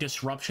some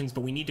disruptions,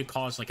 but we need to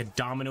cause like a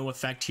domino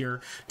effect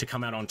here to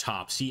come out on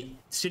top. See,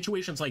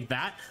 situations like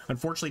that,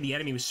 unfortunately, the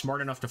enemy was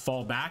smart enough to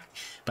fall back,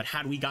 but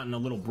had we gotten a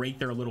little break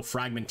there, a little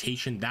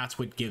fragmentation, that's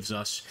what gives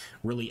us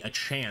really a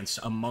chance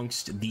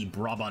amongst the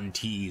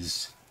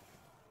Brabantese.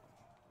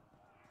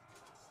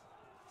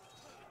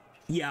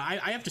 Yeah,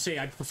 I have to say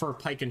I prefer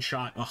pike and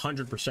shot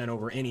 100%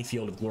 over any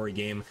Field of Glory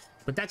game.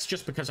 But that's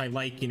just because I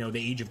like, you know,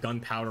 the age of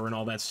gunpowder and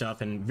all that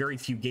stuff, and very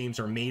few games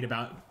are made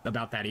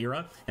about that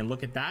era. And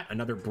look at that,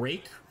 another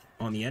break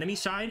on the enemy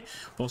side.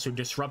 Also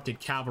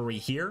disrupted cavalry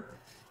here.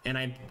 And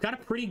I've got a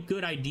pretty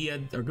good idea,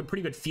 or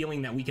pretty good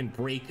feeling that we can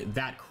break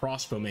that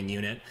crossbowman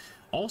unit.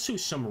 Also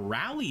some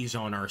rallies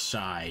on our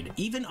side,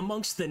 even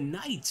amongst the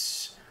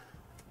knights.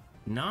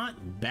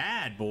 Not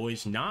bad,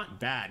 boys, not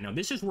bad. Now,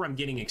 this is where I'm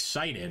getting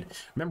excited.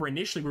 Remember,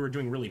 initially we were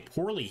doing really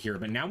poorly here,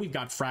 but now we've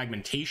got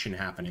fragmentation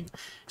happening.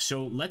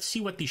 So let's see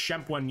what the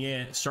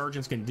Champollion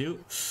sergeants can do.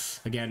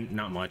 Again,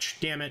 not much.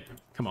 Damn it.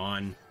 Come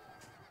on.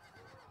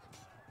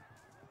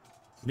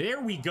 There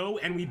we go,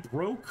 and we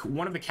broke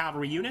one of the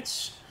cavalry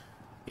units.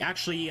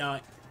 Actually,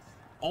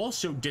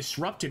 also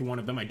disrupted one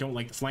of them. I don't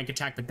like the flank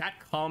attack, but that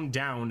calmed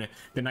down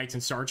the knights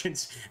and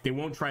sergeants. They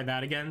won't try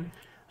that again.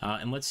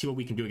 And let's see what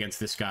we can do against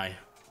this guy.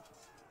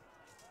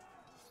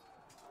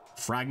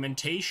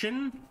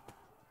 Fragmentation.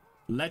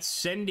 Let's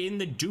send in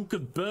the Duke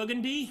of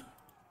Burgundy.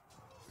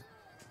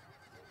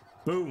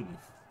 Boom.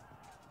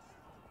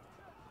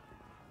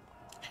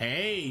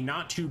 Hey,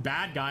 not too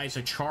bad, guys.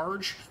 A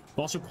charge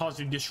also caused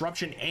a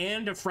disruption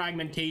and a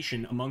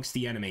fragmentation amongst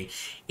the enemy.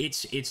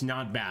 It's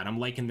not bad. I'm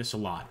liking this a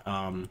lot.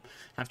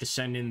 Have to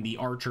send in the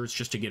archers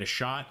just to get a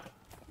shot.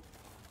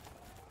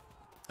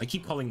 I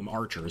keep calling them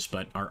archers,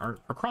 but are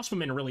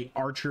crossbowmen are really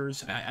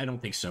archers? I don't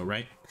think so,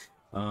 right?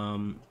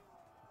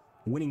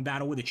 Winning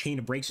battle with a chain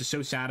of breaks is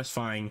so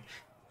satisfying.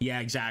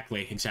 Yeah,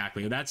 exactly.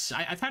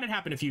 I've had it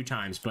happen a few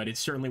times, but it's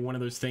certainly one of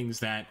those things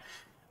that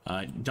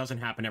doesn't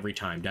happen every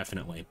time,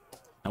 definitely.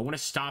 I want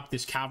to stop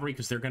this cavalry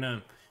because they're going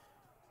to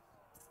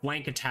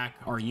flank attack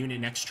our unit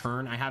next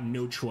turn. I have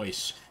no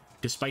choice.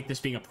 Despite this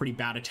being a pretty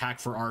bad attack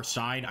for our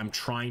side, I'm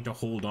trying to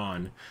hold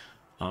on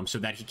so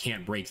that he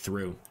can't break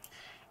through.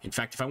 In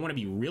fact, if I want to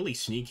be really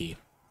sneaky,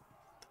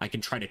 I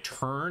can try to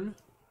turn.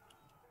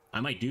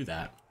 I might do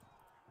that.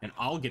 And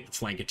I'll get the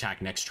flank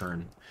attack next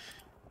turn.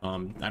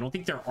 I don't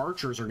think their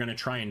archers are going to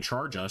try and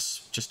charge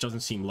us. Just doesn't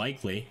seem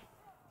likely.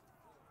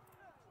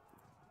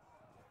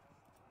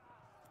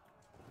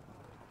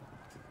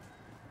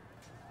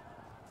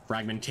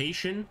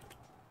 Fragmentation.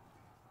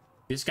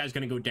 This guy's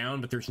going to go down,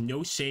 but there's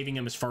no saving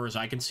him as far as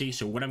I can see.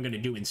 So what I'm going to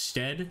do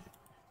instead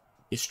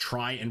is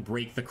try and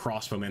break the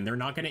crossbowmen. They're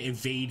not going to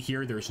evade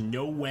here. There's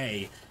no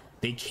way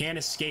they can't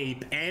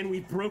escape. And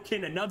we've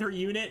broken another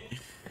unit.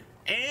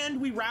 And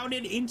we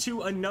routed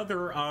into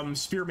another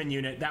spearman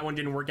unit. That one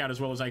didn't work out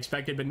as well as I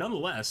expected, but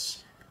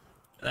nonetheless,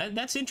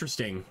 that's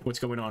interesting what's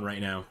going on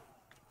right now.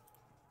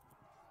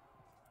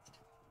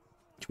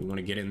 Do we want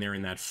to get in there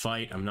in that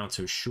fight? I'm not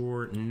so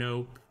sure.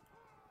 Nope.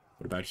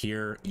 What about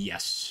here?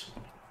 Yes.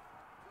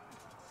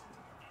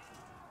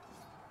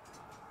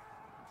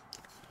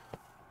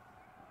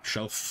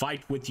 Shall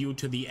fight with you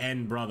to the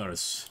end,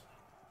 brothers.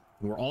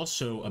 We're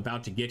also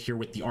about to get here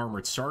with the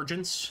armored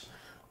sergeants.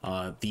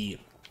 The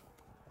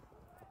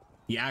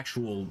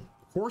actual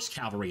horse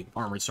cavalry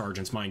armored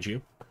sergeants, mind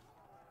you.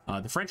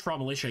 The French raw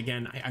militia,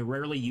 again, I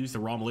rarely use the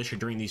raw militia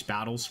during these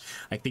battles.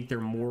 I think they're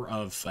more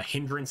of a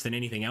hindrance than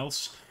anything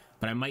else,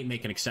 but I might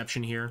make an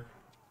exception here.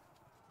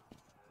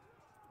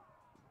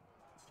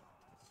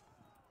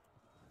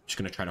 Just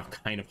going to try to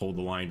kind of hold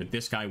the line, but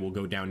this guy will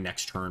go down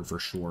next turn for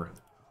sure.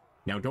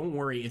 Now, don't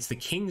worry, it's the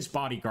king's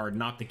bodyguard,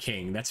 not the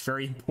king. That's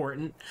very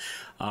important.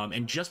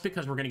 And just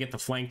because we're going to get the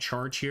flank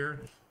charge here,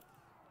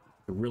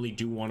 I really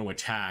do want to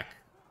attack.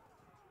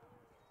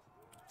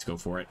 Let's go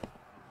for it.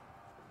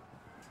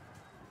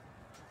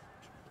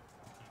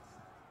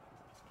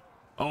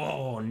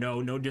 Oh,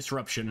 no, no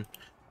disruption.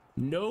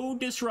 No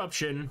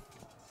disruption.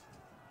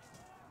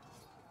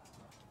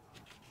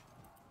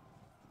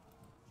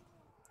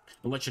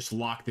 And let's just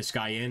lock this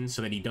guy in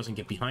so that he doesn't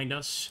get behind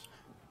us.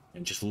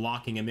 And just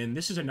locking him in.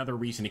 This is another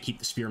reason to keep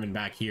the spearmen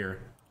back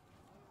here.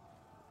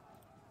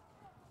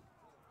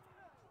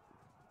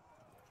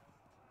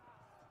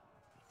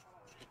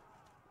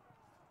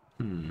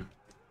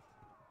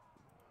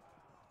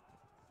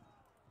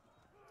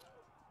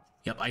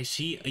 Yep, I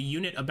see a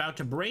unit about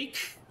to break.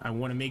 I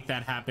want to make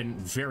that happen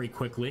very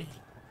quickly.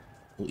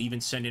 We'll even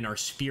send in our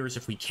spears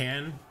if we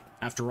can.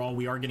 After all,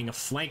 we are getting a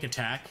flank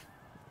attack.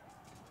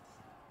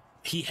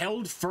 He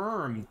held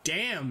firm.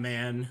 Damn,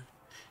 man.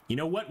 You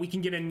know what? We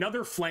can get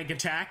another flank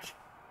attack.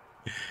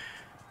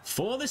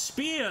 For the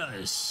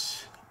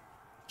spears.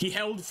 He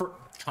held for...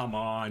 Come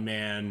on,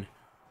 man.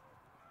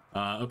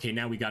 Okay,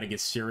 now we got to get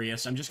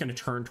serious. I'm just going to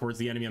turn towards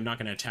the enemy. I'm not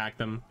going to attack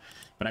them.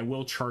 But I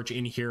will charge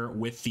in here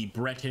with the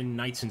Breton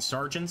Knights and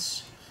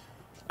Sergeants.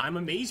 I'm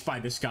amazed by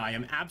this guy.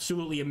 I'm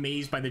absolutely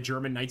amazed by the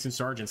German Knights and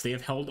Sergeants. They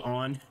have held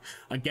on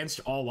against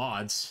all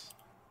odds.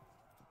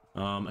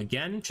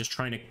 Again, just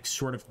trying to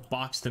sort of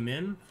box them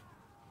in.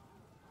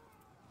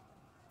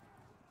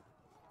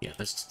 Yeah,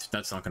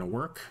 that's not going to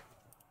work.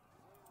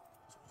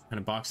 Kind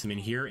of box them in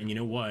here. And you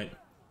know what? I'm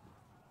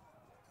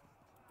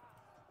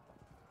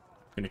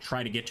going to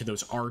try to get to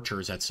those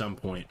archers at some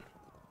point.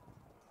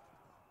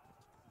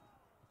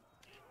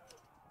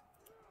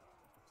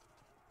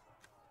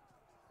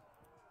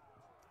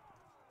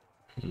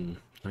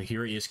 Now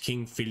here is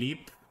King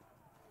Philippe.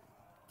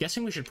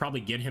 Guessing we should probably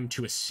get him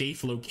to a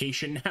safe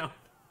location now.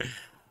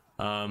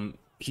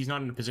 He's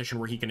not in a position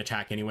where he can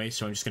attack anyway,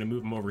 so I'm just going to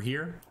move him over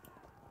here.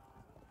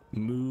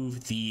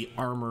 Move the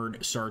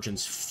armored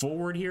sergeants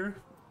forward here.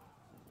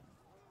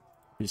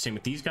 Do the same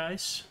with these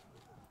guys.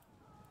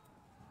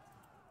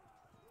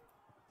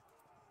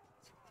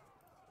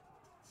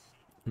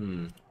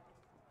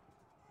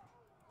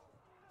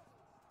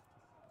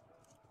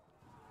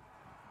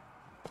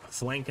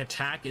 Flank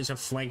attack is a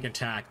flank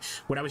attack.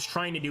 What I was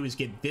trying to do is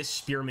get this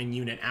spearman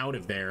unit out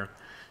of there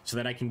so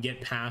that I can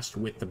get past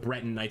with the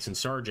Breton Knights and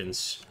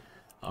Sergeants.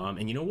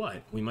 And you know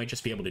what? We might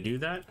just be able to do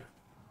that.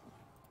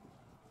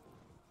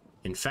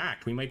 In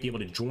fact, we might be able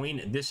to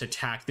join this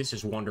attack. This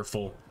is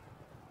wonderful.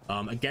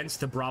 Against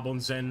the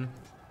Brabantzen,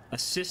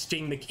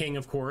 assisting the king,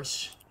 of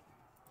course.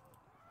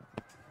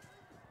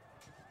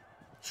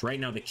 So right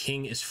now, the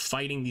king is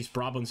fighting these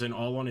Brabantzen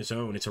all on his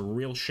own. It's a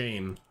real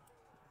shame.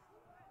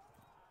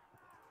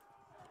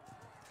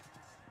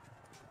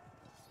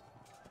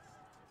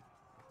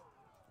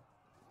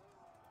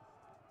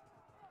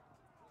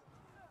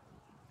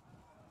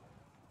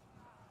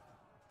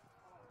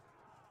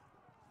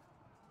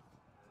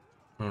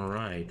 All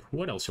right,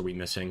 what else are we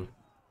missing?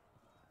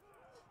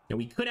 Now,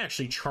 we could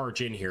actually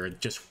charge in here,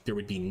 just there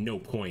would be no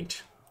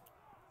point.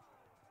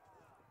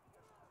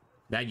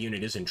 That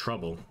unit is in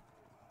trouble.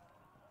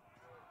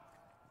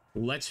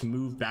 Let's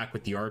move back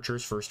with the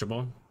archers, first of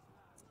all.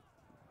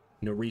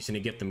 No reason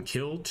to get them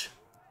killed.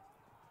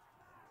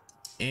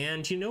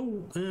 And, you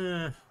know,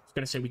 I was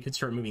going to say we could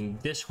start moving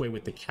this way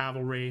with the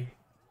cavalry.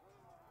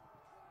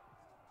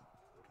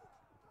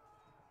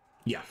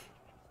 Yeah.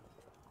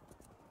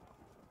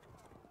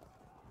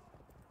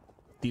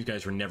 These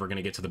guys are never going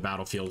to get to the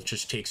battlefield. It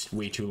just takes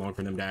way too long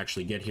for them to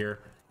actually get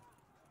here.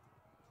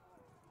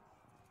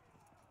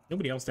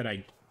 Nobody else that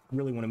I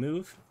really want to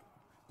move.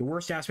 The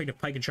worst aspect of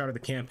pike and shot are the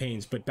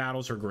campaigns, but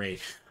battles are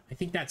great. I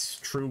think that's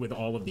true with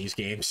all of these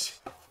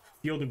games.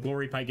 Field of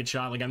Glory, pike and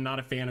shot. Like, I'm not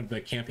a fan of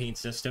the campaign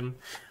system.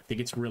 I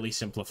think it's really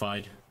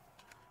simplified.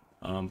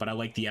 But I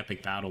like the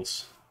epic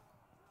battles.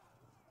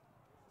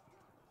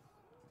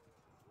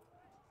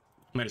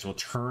 Might as well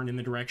turn in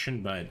the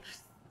direction, but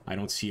I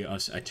don't see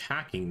us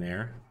attacking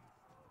there.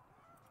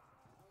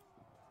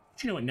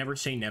 But you know what? Never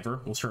say never.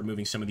 We'll start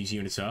moving some of these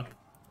units up.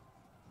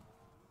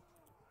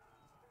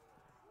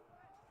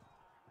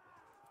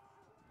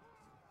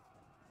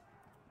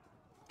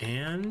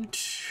 And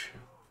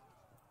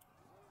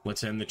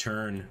let's end the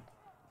turn.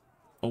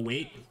 Oh,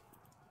 wait.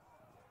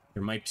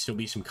 There might still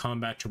be some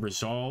combat to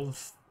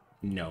resolve.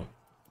 No.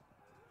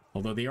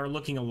 Although they are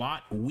looking a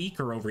lot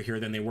weaker over here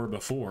than they were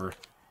before.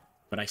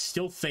 But I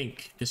still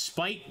think,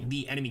 despite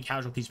the enemy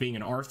casualties being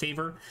in our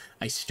favor,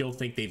 I still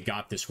think they've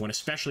got this one,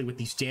 especially with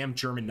these damn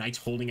German knights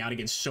holding out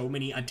against so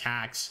many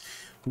attacks.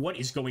 What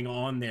is going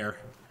on there?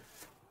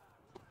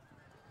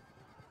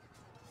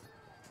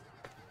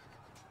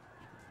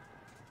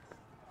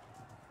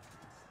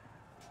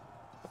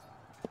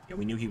 Yeah,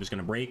 we knew he was going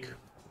to break.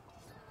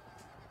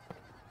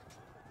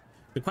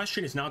 The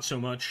question is not so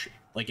much,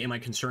 like, am I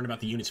concerned about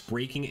the units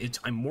breaking?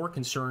 I'm more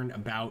concerned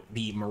about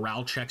the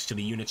morale checks to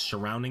the units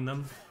surrounding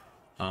them.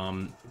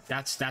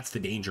 That's the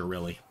danger,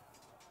 really.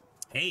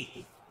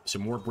 Hey,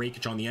 some more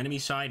breakage on the enemy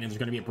side, and there's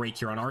going to be a break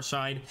here on our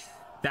side.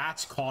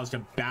 That's caused a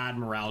bad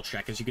morale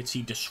check, as you can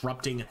see,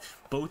 disrupting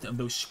both of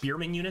those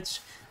spearmen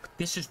units.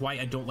 This is why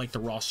I don't like the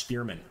raw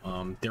spearmen.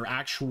 Their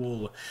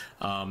actual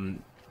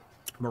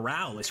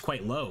morale is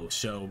quite low,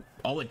 so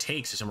all it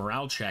takes is a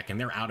morale check, and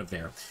they're out of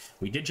there.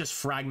 We did just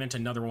fragment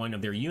another one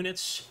of their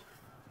units.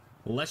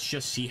 Let's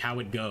just see how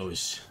it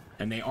goes.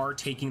 And they are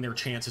taking their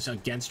chances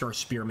against our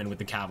spearmen with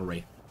the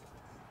cavalry.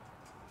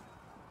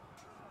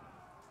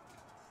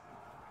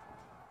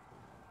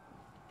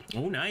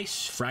 Oh,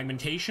 nice.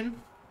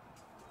 Fragmentation.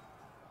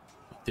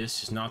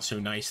 This is not so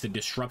nice. The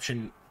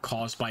disruption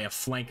caused by a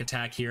flank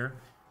attack here.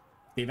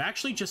 They've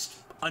actually just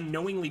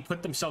unknowingly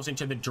put themselves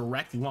into the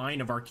direct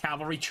line of our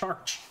cavalry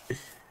charge.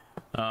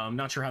 I'm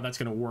not sure how that's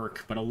going to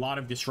work, but a lot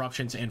of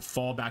disruptions and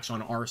fallbacks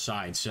on our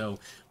side, so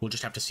we'll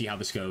just have to see how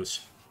this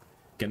goes.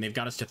 Again, they've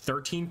got us to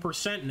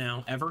 13%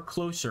 now, ever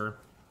closer.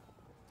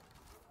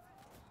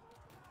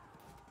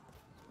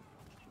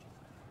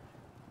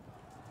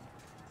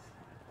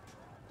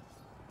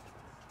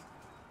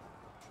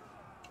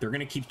 They're going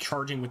to keep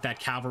charging with that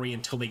cavalry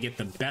until they get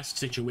the best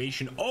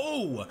situation.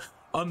 Oh!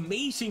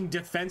 Amazing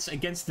defense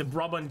against the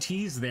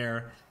Brabantese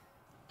there.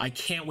 I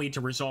can't wait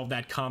to resolve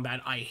that combat.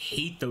 I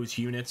hate those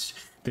units.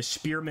 The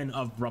Spearmen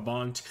of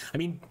Brabant. I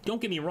mean, don't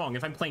get me wrong.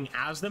 If I'm playing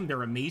as them,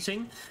 they're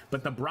amazing.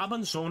 But the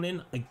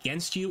Brabantzonen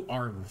against you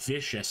are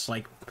vicious.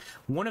 Like,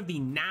 one of the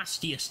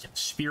nastiest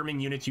Spearmen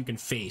units you can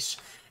face.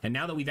 And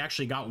now that we've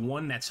actually got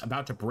one that's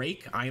about to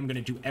break, I am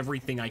going to do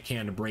everything I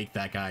can to break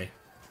that guy.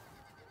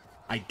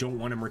 I don't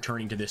want him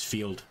returning to this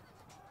field.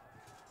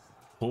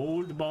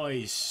 Hold,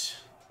 boys.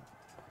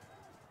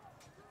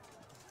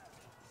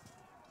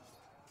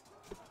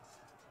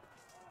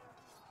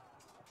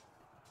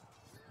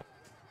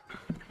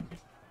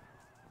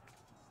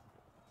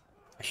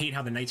 I hate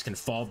how the knights can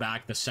fall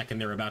back the second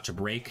they're about to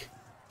break.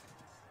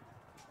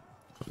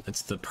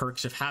 That's the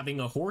perks of having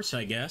a horse,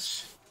 I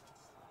guess.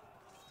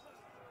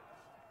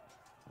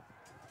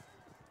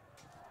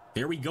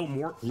 There we go.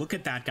 More. Look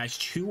at that, guys.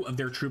 2 of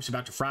their troops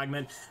about to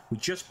fragment. We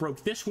just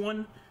broke this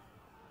one.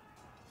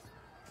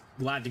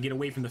 Glad to get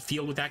away from the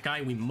field with that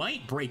guy. We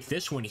might break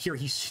this one here.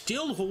 He's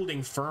still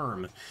holding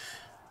firm.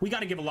 We got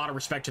to give a lot of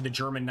respect to the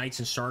German knights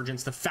and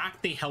sergeants. The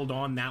fact they held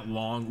on that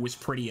long was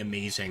pretty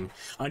amazing.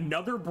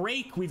 Another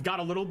break. We've got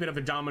a little bit of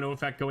a domino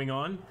effect going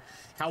on.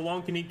 How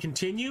long can it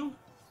continue?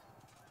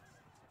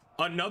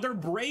 Another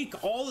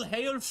break. All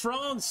hail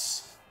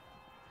France.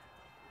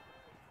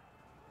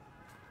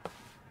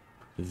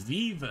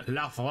 Vive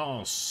la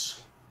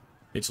France.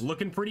 It's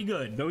looking pretty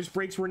good. Those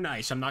breaks were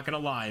nice, I'm not gonna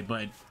lie,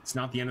 but it's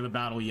not the end of the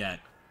battle yet.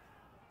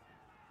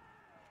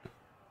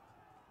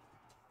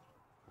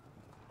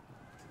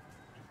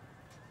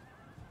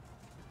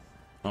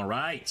 All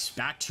right,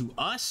 back to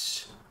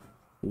us.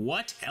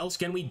 What else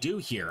can we do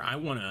here? I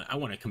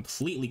wanna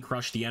completely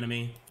crush the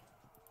enemy.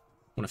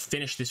 I wanna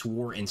finish this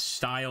war in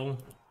style.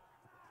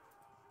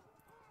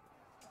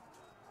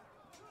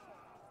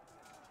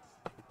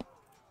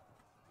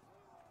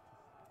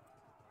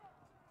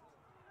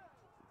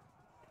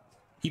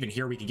 Even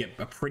here, we could get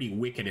a pretty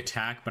wicked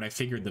attack, but I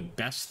figured the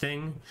best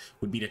thing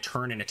would be to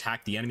turn and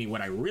attack the enemy. What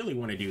I really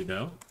want to do,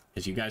 though,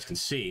 as you guys can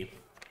see,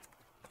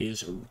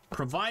 is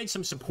provide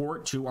some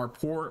support to our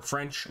poor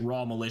French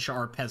raw militia,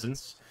 our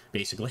peasants,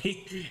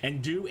 basically,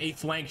 and do a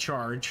flank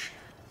charge,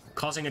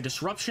 causing a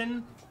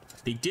disruption.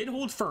 They did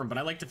hold firm, but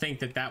I like to think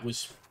that that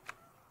was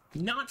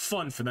not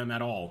fun for them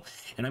at all.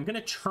 And I'm going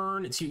to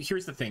turn... See,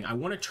 here's the thing. I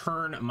want to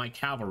turn my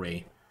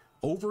cavalry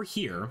over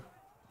here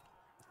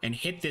and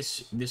hit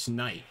this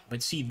knight.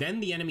 But see, then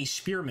the enemy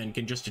spearmen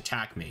can just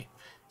attack me.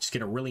 Just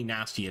get a really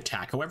nasty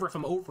attack. However, if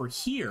I'm over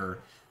here,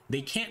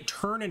 they can't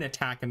turn and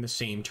attack in the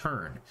same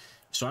turn.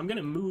 So I'm going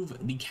to move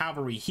the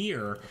cavalry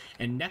here,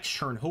 and next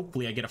turn,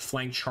 hopefully, I get a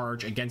flank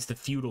charge against the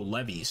feudal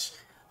levies.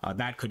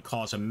 That could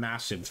cause a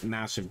massive,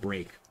 massive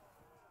break.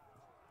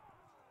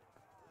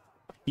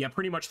 Yeah,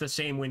 pretty much the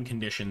same win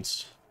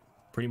conditions.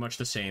 Pretty much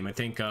the same. I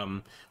think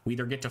we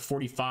either get to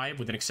 45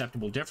 with an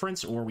acceptable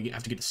difference, or we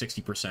have to get to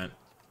 60%.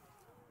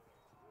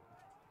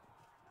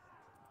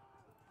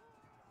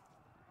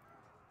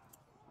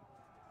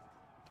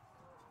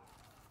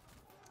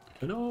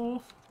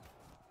 Hello?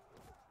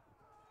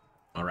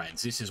 Alright,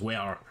 this is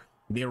where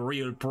the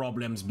real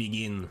problems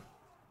begin.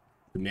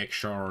 To make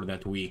sure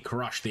that we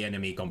crush the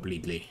enemy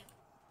completely.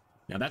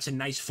 Now that's a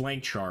nice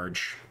flank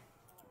charge.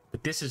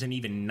 But this is an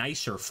even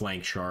nicer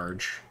flank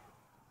charge.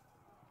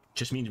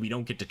 Just means we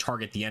don't get to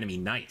target the enemy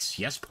knights.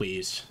 Yes,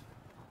 please.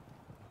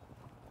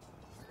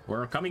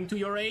 We're coming to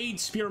your aid,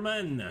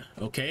 spearmen.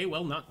 Okay,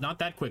 well, not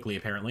that quickly,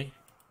 apparently.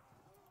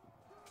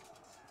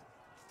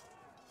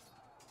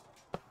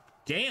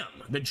 Damn,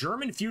 the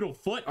German feudal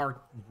foot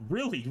are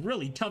really,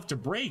 really tough to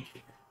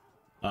break.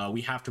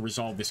 We have to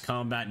resolve this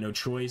combat, no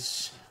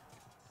choice.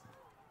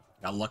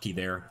 Got lucky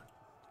there.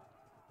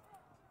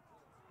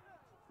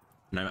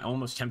 And I'm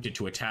almost tempted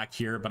to attack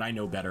here, but I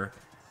know better.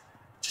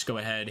 Just go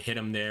ahead, hit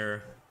him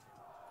there.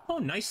 Oh,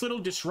 nice little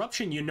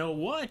disruption. You know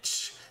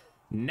what?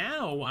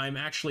 Now I'm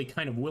actually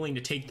kind of willing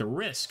to take the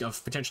risk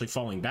of potentially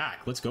falling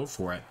back. Let's go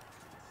for it.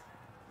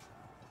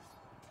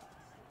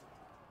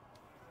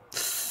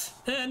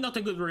 Not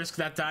a good risk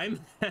that time.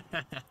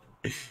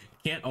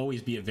 Can't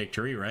always be a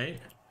victory, right?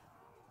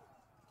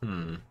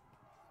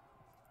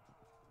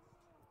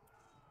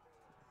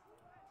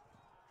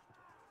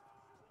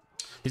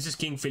 This is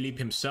King Philippe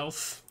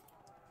himself.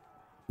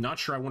 Not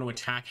sure I want to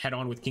attack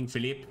head-on with King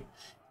Philippe.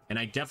 And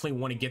I definitely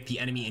want to get the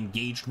enemy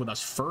engaged with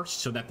us first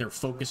so that they're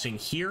focusing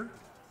here.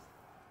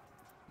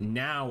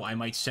 Now I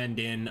might send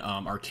in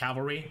our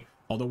cavalry.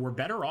 Although we're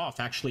better off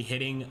actually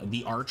hitting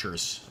the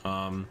archers.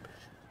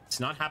 It's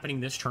not happening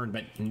this turn,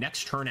 but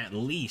next turn at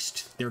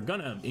least, they're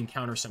gonna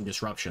encounter some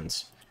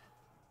disruptions.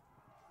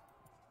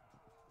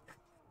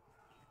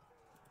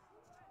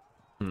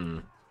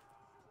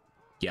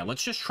 Yeah,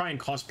 let's just try and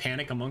cause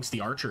panic amongst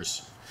the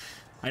archers.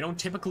 I don't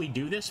typically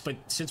do this, but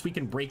since we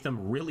can break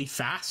them really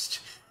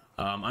fast,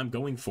 I'm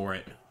going for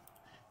it.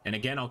 And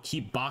again, I'll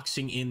keep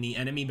boxing in the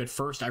enemy, but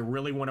first I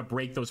really want to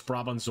break those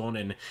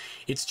Brabanzonen.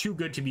 It's too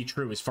good to be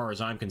true as far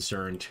as I'm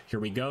concerned. Here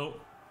we go.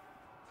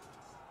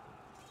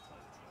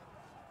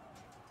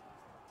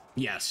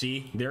 Yeah,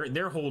 see?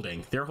 They're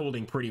holding. They're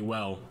holding pretty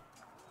well.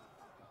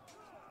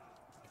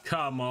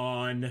 Come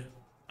on.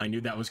 I knew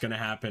that was going to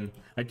happen.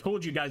 I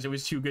told you guys it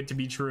was too good to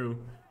be true.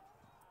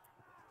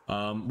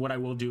 What I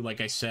will do, like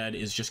I said,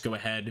 is just go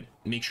ahead,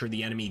 make sure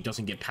the enemy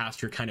doesn't get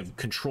past here, kind of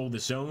control the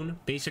zone,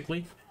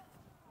 basically.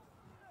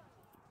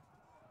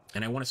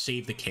 And I want to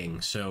save the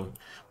king, so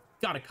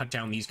gotta cut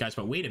down these guys.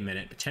 But wait a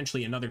minute,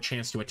 potentially another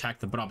chance to attack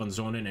the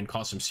Brabanzonen and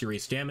cause some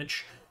serious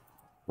damage.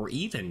 Or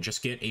even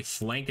just get a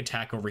flank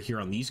attack over here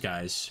on these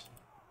guys.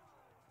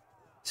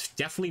 It's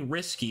definitely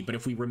risky, but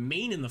if we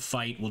remain in the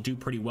fight, we'll do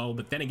pretty well.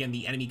 But then again,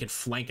 the enemy could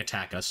flank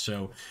attack us,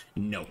 so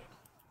no.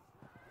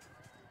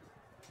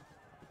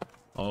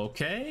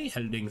 Okay,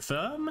 holding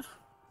firm.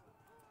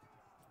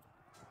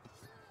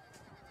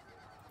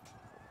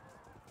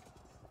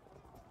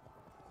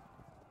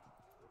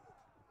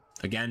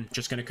 Again,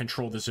 just going to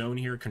control the zone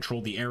here,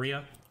 control the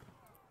area.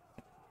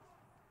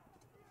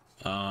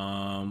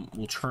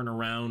 We'll turn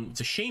around.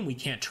 It's a shame we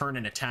can't turn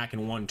and attack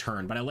in one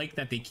turn, but I like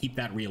that they keep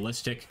that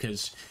realistic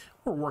because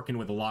we're working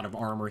with a lot of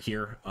armor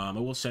here. I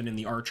will send in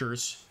the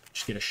archers,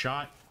 just get a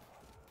shot.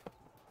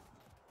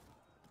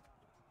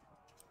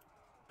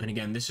 And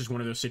again, this is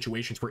one of those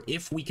situations where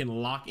if we can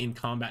lock in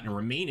combat and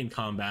remain in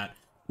combat,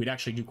 we'd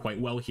actually do quite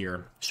well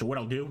here. So what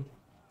I'll do,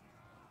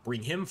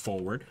 bring him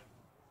forward.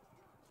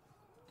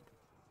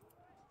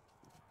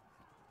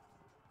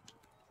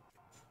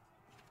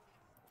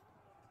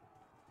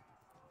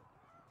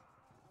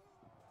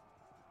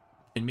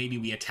 And maybe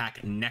we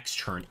attack next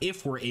turn,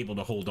 if we're able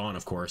to hold on,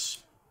 of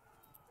course.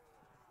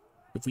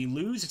 If we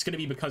lose, it's going to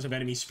be because of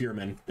enemy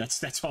spearmen.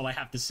 That's all I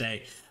have to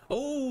say.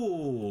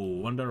 Oh,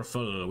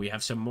 wonderful. We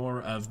have some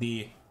more of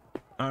the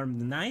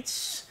armed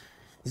knights.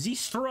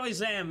 Destroy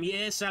them.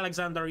 Yes,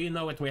 Alexander, you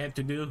know what we have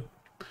to do.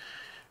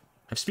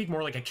 I speak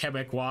more like a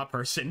Quebecois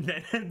person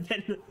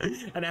than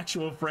an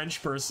actual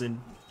French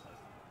person.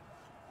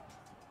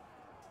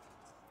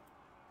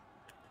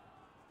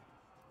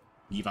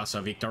 Give us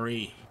a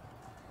victory.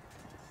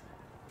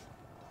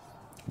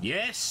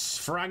 Yes,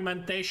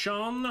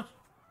 fragmentation.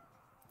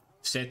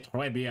 C'est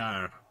très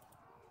bien.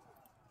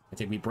 I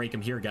think we break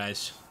him here,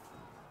 guys.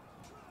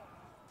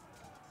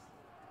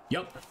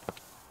 Yep.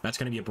 That's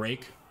going to be a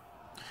break.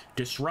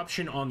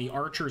 Disruption on the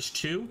archers,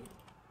 too.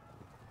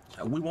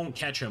 We won't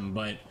catch them,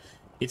 but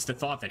it's the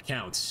thought that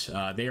counts.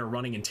 They are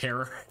running in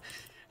terror.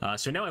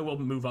 So now I will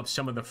move up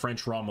some of the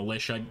French raw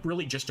militia,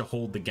 really just to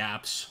hold the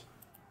gaps.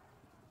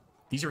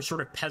 These are sort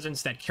of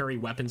peasants that carry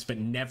weapons, but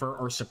never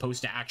are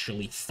supposed to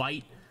actually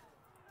fight.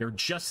 They're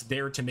just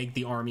there to make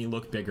the army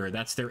look bigger.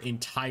 That's their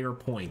entire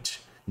point.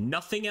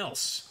 Nothing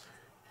else.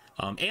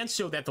 And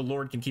so that the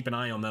Lord can keep an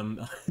eye on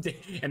them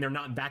and they're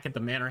not back at the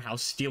manor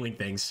house stealing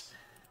things.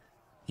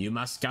 You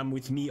must come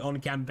with me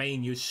on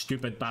campaign, you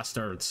stupid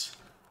bastards.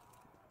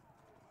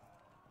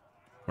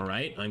 All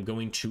right, I'm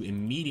going to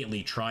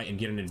immediately try and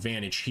get an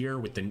advantage here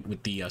with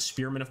the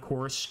spearmen, of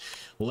course.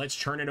 Let's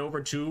turn it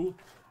over to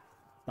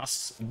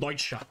Das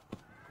Deutsche.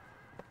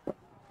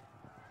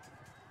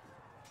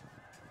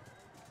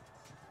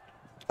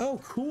 Oh,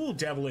 cool,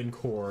 Devlin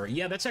Corps.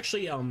 Yeah, that's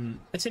actually,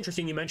 it's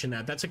interesting you mentioned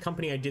that. That's a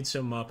company I did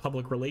some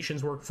public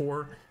relations work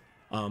for.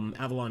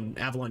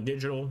 Avalon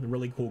Digital,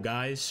 really cool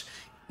guys.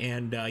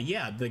 And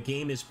yeah, the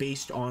game is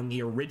based on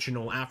the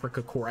original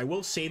Africa Corps. I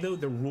will say, though,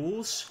 the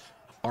rules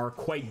are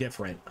quite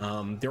different.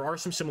 There are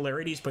some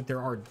similarities, but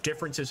there are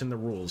differences in the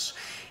rules.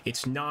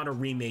 It's not a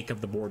remake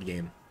of the board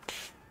game.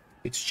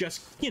 It's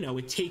just, you know,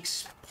 it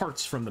takes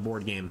parts from the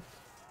board game.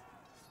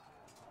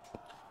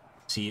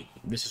 See,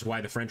 this is why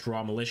the French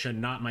Raw Militia,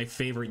 not my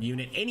favorite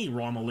unit. Any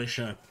Raw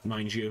Militia,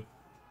 mind you.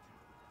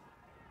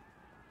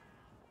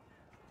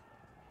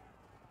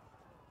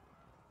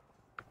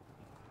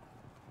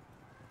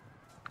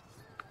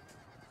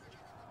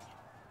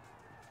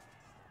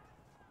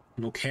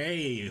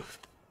 Okay.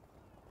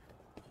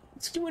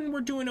 We're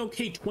doing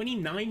okay.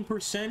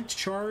 29%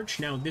 charge.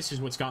 Now, this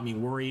is what's got me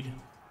worried.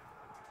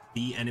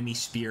 The enemy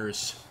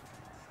spears.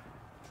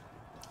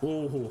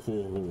 Oh, ho,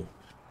 ho, ho.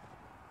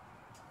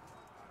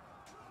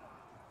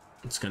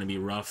 It's gonna be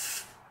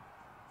rough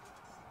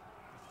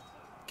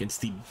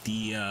against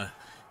the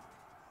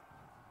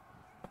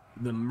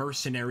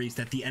mercenaries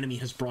that the enemy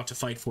has brought to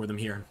fight for them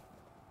here.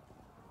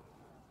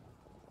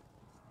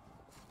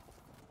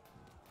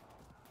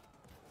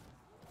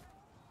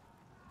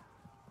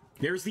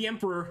 There's the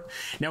Emperor.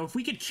 Now, if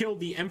we could kill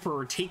the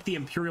Emperor, take the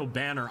Imperial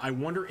banner, I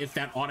wonder if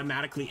that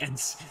automatically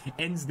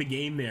ends the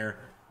game there.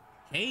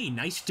 Hey,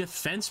 nice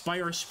defense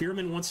by our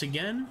spearmen once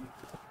again.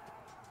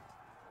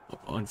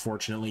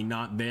 Unfortunately,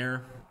 not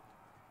there.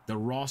 The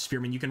raw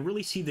spearmen, you can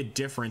really see the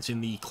difference in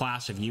the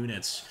class of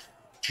units,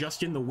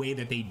 just in the way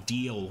that they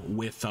deal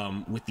with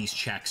these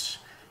checks.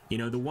 You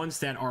know, the ones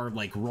that are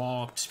like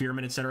raw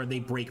spearmen, etc., they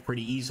break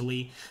pretty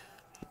easily.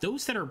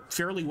 Those that are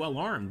fairly well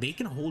armed, they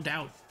can hold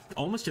out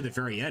almost to the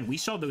very end. We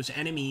saw those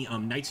enemy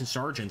knights and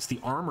sergeants, the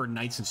armored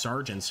knights and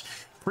sergeants,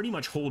 pretty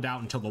much hold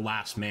out until the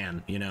last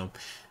man. You know,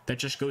 that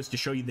just goes to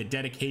show you the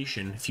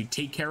dedication. If you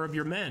take care of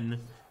your men,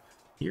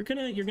 you're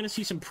gonna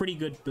see some pretty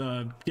good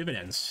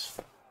dividends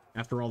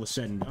after all is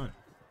said and done.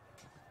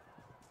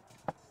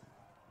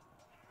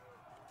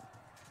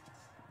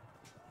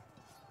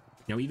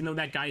 Now, even though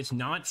that guy is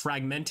not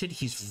fragmented,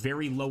 he's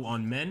very low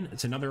on men.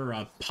 It's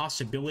another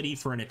possibility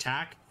for an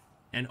attack.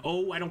 And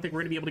oh, I don't think we're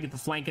gonna be able to get the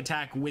flank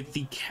attack with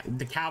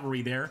the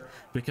cavalry there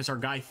because our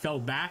guy fell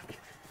back.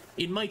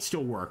 It might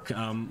still work.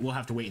 We'll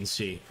have to wait and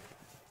see.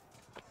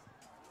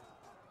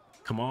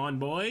 Come on,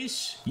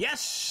 boys.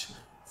 Yes!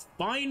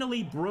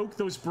 Finally broke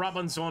those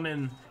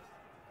Brabanzonen.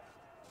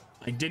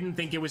 I didn't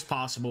think it was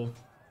possible.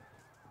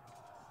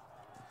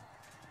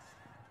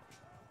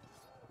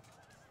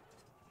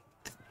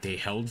 They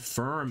held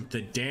firm.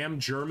 The damn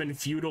German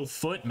feudal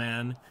foot,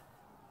 man.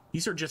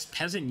 These are just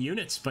peasant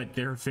units, but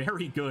they're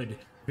very good.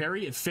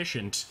 Very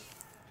efficient.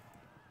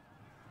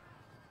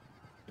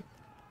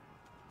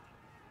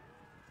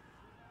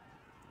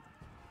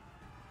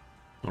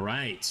 All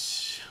right.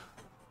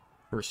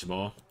 First of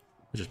all,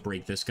 we'll just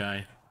break this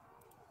guy.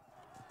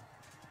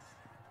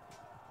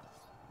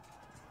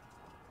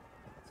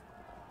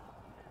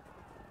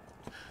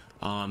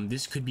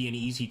 This could be an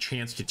easy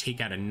chance to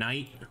take out a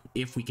knight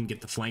if we can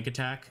get the flank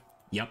attack.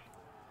 Yep.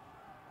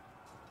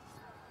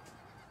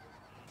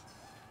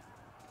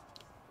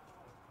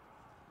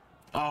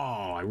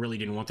 Oh, I really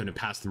didn't want them to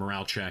pass the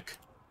morale check.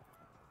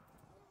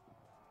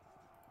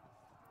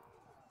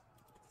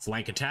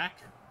 Flank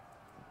attack.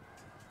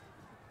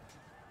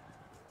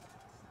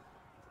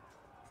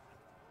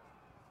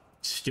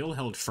 Still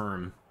held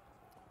firm.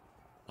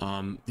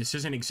 This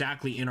isn't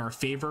exactly in our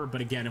favor,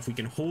 but again, if we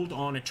can hold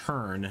on a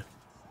turn,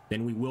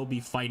 then we will be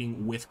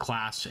fighting with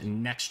class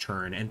next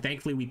turn. And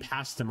thankfully, we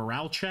passed the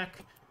morale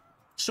check,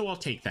 so I'll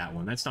take that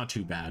one. That's not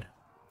too bad.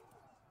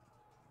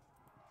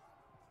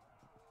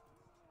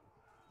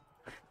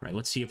 Right,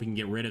 let's see if we can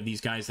get rid of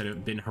these guys that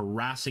have been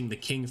harassing the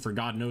king for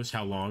God knows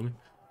how long.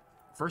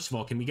 First of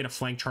all, can we get a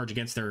flank charge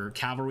against their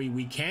cavalry?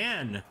 We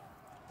can!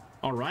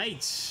 All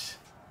right.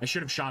 I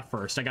should have shot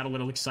first. I got a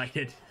little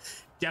excited.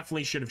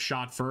 Definitely should have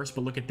shot first,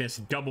 but look at this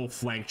double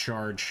flank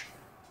charge.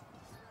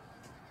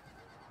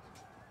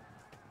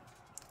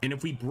 And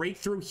if we break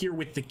through here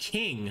with the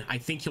king, I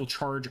think he'll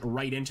charge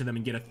right into them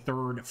and get a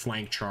third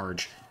flank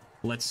charge.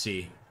 Let's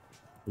see.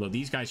 Although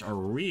these guys are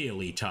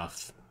really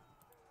tough.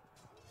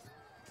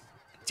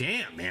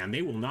 Damn, man,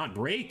 they will not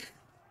break.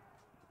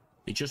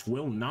 They just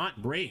will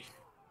not break.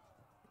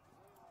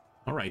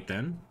 All right,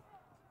 then.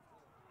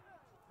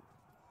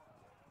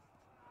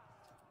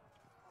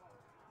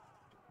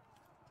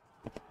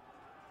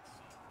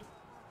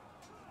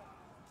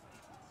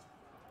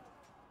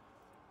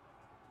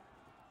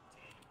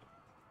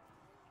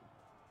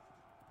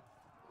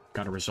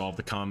 Got to resolve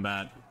the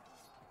combat.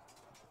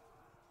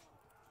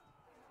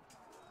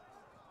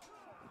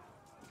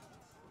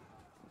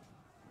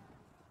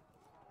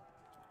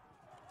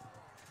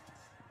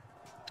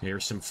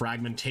 There's some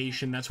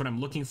fragmentation. That's what I'm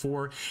looking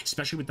for,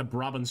 especially with the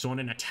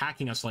Brabanzonen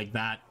attacking us like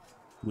that.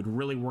 Would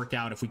really work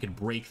out if we could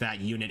break that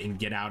unit and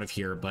get out of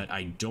here, but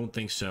I don't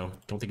think so.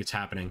 Don't think it's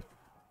happening.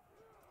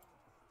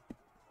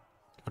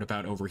 What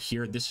about over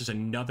here? This is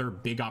another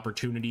big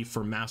opportunity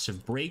for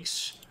massive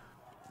breaks.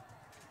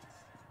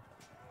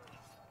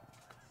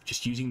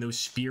 Just using those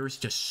spears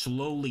to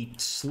slowly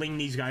sling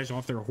these guys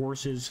off their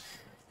horses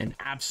and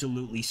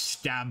absolutely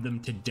stab them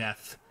to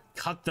death.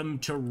 Cut them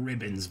to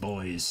ribbons,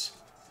 boys.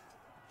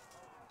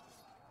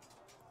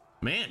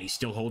 Man, he's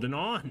still holding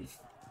on.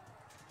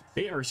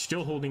 They are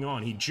still holding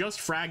on. He just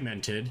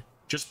fragmented,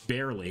 just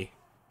barely.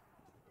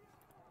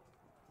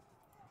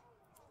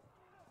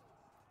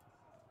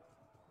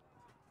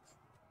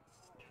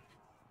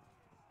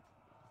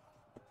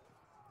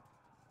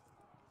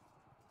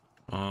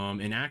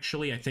 And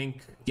actually, I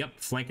think, yep,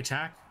 flank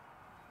attack.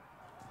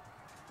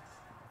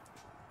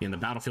 And the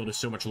battlefield is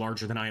so much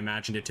larger than I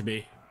imagined it to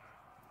be.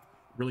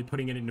 Really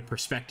putting it into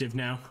perspective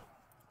now.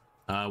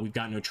 We've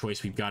got no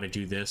choice. We've got to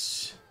do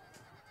this.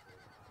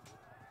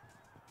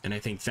 And I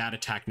think that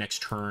attack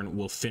next turn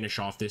will finish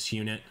off this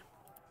unit.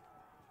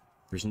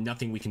 There's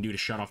nothing we can do to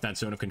shut off that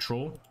zone of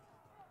control.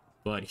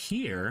 But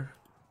here,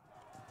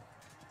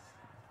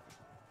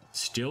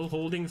 still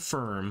holding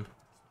firm.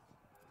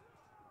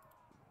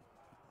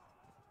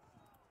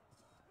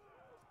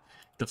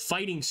 The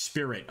fighting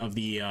spirit of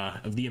the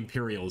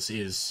Imperials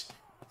is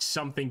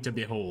something to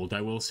behold.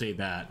 I will say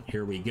that.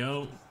 Here we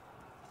go.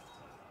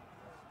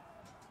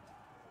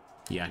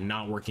 Yeah,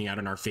 not working out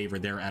in our favor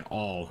there at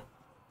all.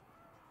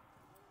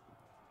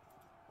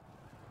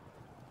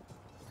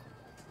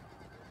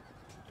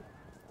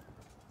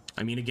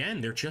 I mean,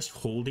 again, they're just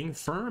holding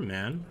firm,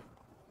 man.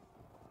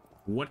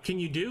 What can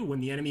you do when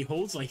the enemy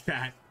holds like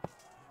that?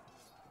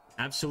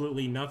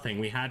 Absolutely nothing.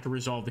 We had to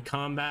resolve the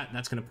combat.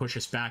 That's going to push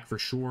us back for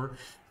sure.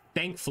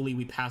 Thankfully,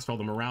 we passed all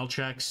the morale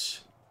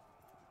checks.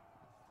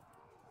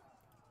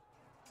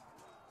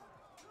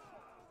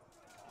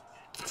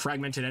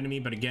 Fragmented enemy,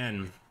 but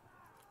again,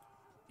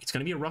 it's going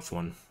to be a rough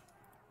one.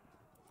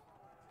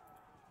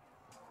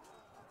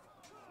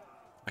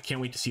 I can't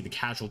wait to see the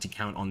casualty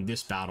count on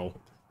this battle.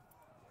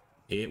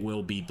 It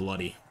will be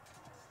bloody.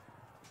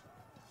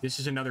 This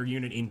is another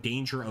unit in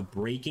danger of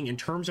breaking. In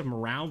terms of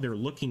morale, they're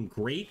looking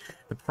great.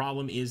 The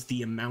problem is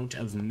the amount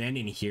of men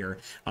in here.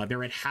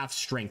 They're at half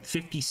strength,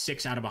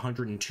 56 out of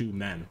 102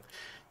 men.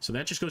 So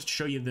that just goes to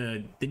show you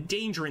the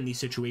danger in these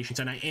situations.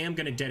 And I am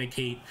going to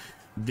dedicate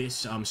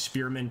this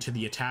spearman to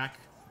the attack.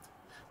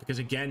 Because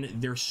again,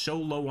 they're so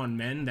low on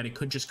men that it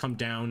could just come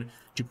down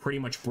to pretty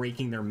much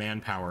breaking their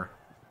manpower.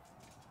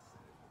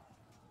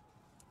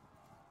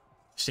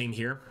 Same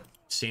here.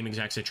 Same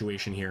exact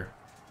situation here.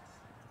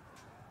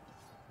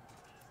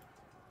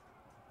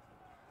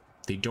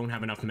 They don't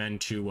have enough men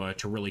to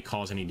really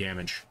cause any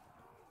damage.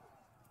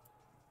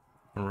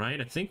 All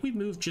right, I think we've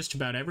moved just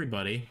about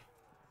everybody.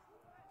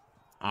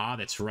 Ah,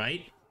 that's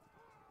right.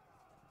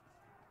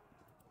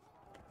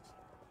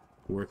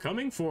 We're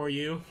coming for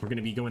you. We're going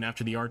to be going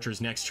after the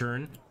archers next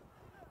turn.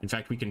 In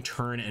fact, we can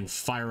turn and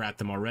fire at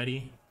them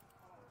already.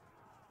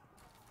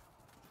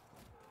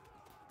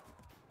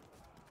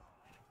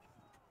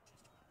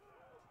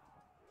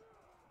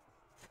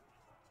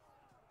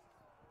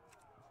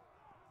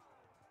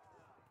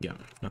 Yeah,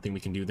 nothing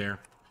we can do there.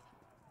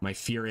 My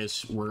fear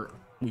is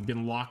we've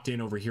been locked in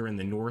over here in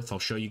the north. I'll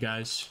show you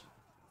guys.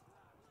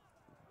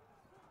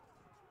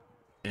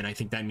 And I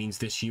think that means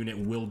this unit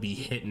will be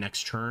hit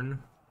next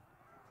turn.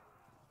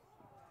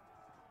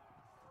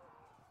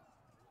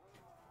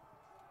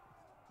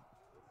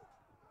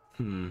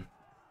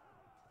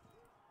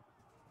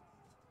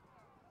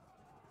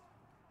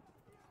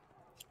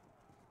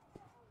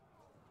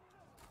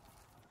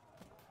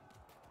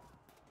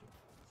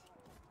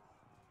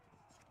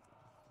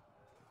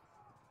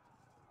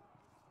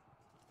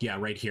 Yeah,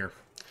 right here.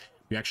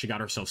 We actually got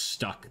ourselves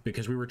stuck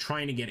because we were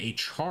trying to get a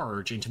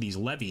charge into these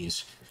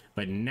levies.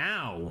 But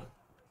now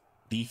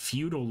the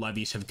feudal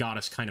levies have got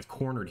us kind of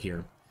cornered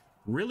here.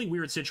 Really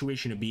weird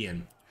situation to be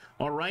in.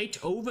 All right,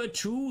 over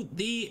to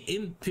the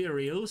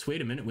Imperials.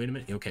 Wait a minute, wait a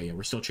minute. Okay, yeah,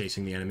 we're still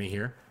chasing the enemy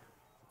here.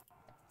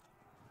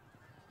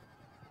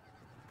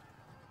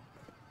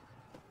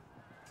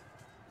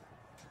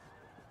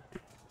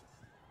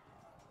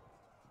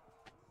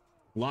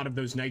 A lot of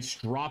those knights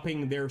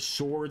dropping their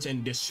swords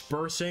and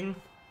dispersing.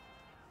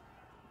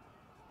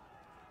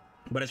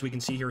 But as we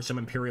can see here, some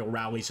Imperial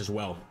rallies as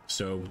well.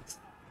 So,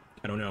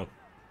 I don't know.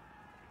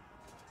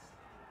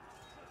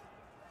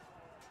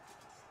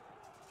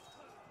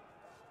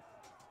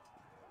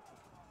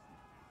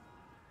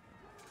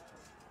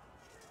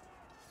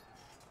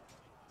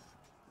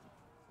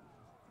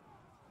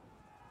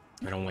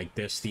 I don't like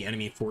this. The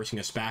enemy forcing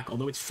us back.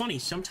 Although it's funny,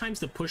 sometimes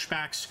the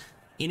pushbacks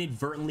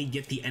inadvertently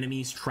get the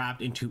enemies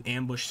trapped into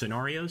ambush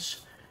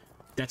scenarios.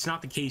 That's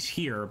not the case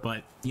here,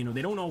 but, you know,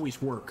 they don't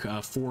always work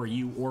for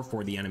you or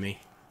for the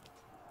enemy.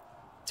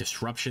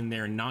 Disruption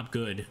there, not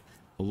good.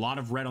 A lot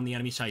of red on the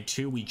enemy side,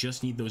 too. We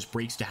just need those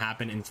breaks to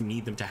happen, and we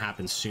need them to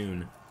happen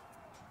soon.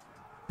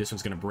 This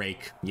one's going to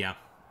break. Yeah,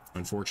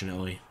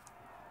 unfortunately.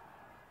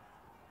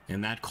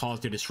 And that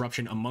caused a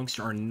disruption amongst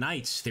our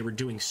knights. They were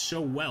doing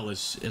so well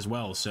as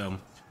well, so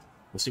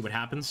we'll see what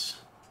happens.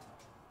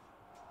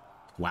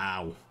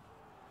 Wow.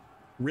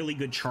 Really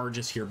good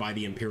charges here by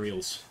the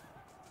Imperials.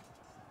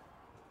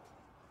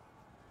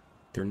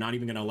 They're not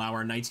even going to allow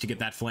our knights to get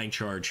that flank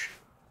charge.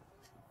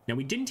 Now,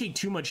 we didn't take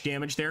too much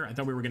damage there. I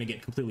thought we were going to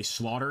get completely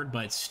slaughtered,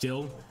 but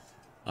still,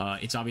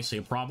 it's obviously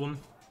a problem.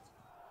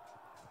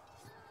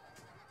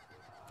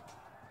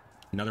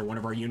 Another one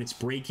of our units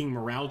breaking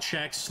morale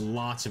checks.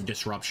 Lots of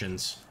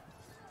disruptions.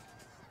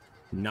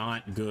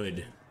 Not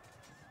good.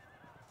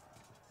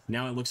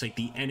 Now it looks like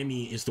the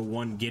enemy is the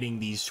one getting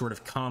these sort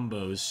of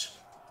combos.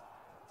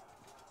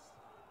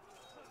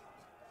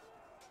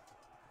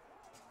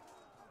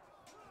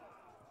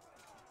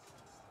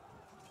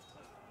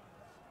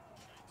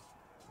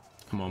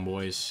 Come on,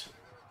 boys.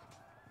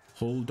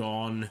 Hold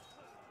on.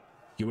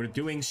 You were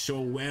doing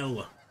so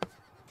well.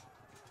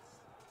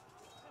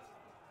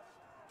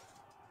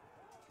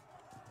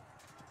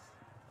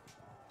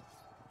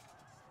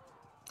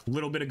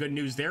 Little bit of good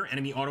news there.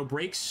 Enemy auto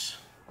breaks.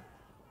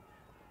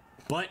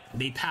 But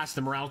they passed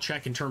the morale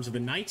check in terms of the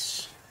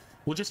knights.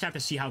 We'll just have to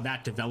see how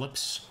that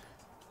develops.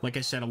 Like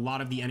I said, a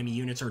lot of the enemy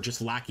units are just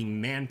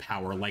lacking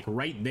manpower. Like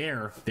right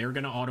there, they're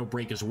going to auto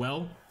break as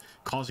well,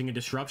 causing a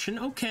disruption.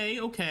 Okay,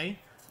 okay.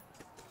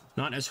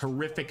 Not as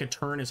horrific a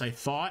turn as I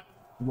thought.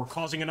 We're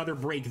causing another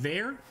break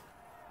there.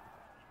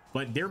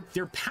 But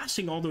they're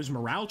passing all those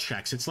morale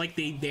checks. It's like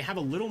they have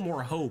a little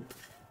more hope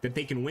that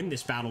they can win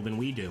this battle than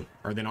we do,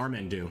 or than our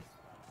men do.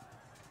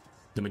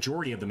 The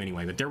majority of them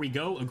anyway. But there we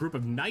go. A group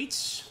of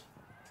knights.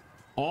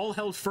 All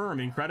held firm,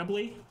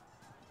 incredibly.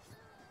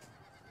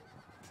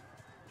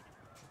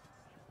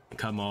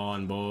 Come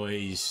on,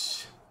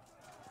 boys.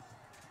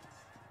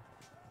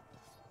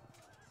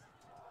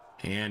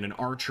 And an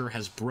archer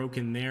has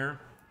broken there.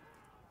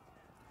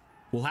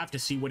 We'll have to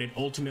see what it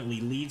ultimately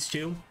leads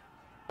to.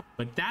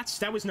 But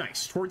that was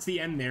nice. Towards the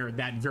end there,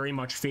 that very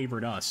much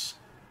favored us.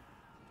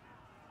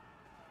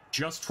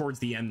 Just towards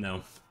the end,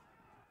 though.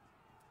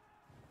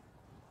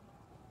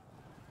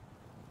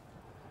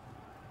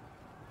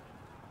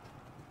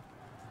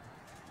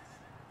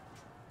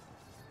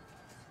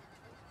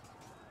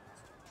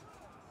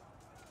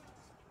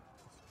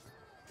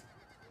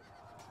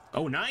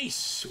 Oh,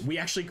 nice! We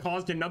actually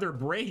caused another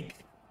break.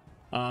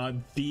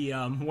 One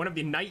of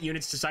the knight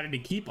units decided to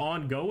keep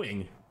on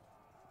going.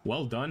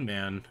 Well done,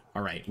 man.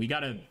 All right, we've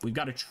got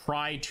to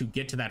try to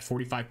get to that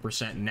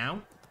 45%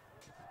 now,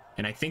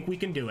 and I think we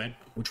can do it,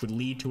 which would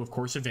lead to, of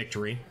course, a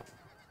victory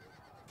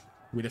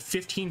with a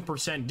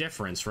 15%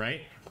 difference,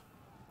 right?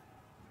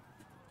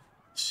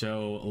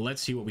 So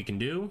let's see what we can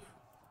do.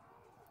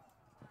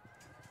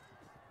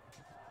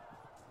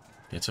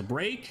 It's a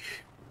break.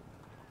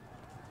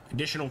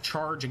 Additional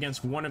charge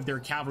against one of their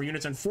cavalry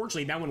units.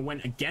 Unfortunately, that one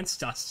went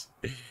against us.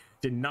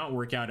 Did not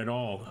work out at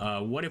all.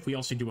 What if we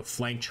also do a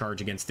flank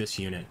charge against this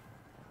unit?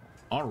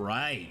 All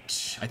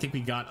right. I think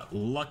we got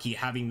lucky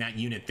having that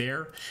unit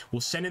there.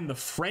 We'll send in the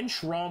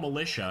French Raw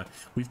Militia.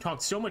 We've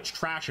talked so much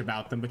trash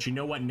about them, but you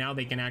know what? Now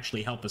they can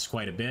actually help us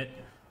quite a bit.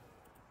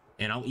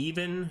 And I'll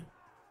even...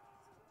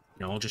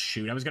 No, I'll just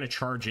shoot. I was going to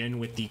charge in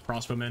with the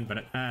crossbowmen,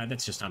 but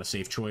that's just not a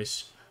safe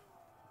choice.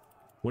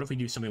 What if we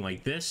do something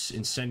like this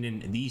and send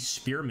in these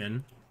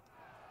spearmen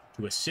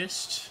to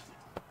assist?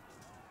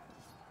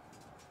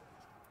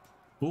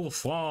 Pour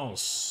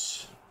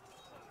France.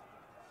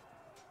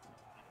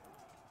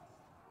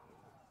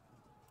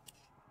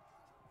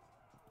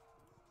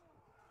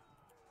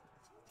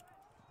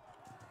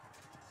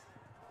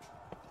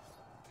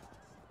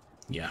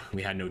 Yeah,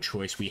 we had no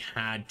choice. We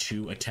had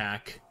to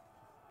attack.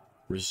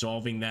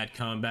 Resolving that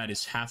combat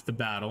is half the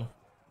battle.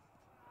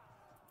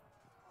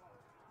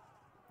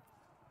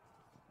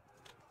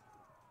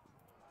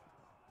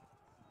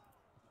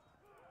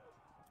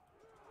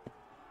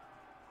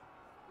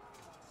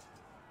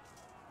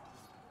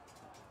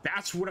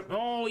 That's what...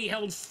 Oh, he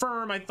held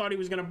firm. I thought he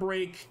was going to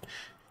break.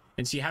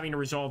 And see, having to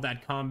resolve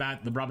that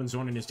combat, the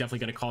Brabanzonen is definitely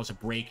going to cause a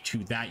break to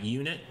that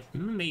unit.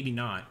 Maybe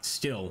not.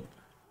 Still,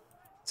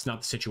 it's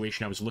not the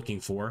situation I was looking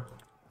for.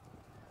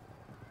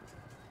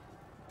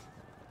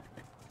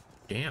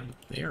 Damn,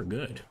 they are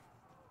good.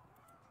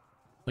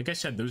 Like I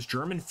said, those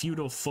German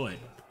feudal foot,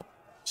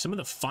 some of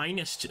the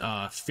finest,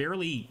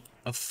 fairly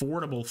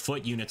affordable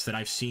foot units that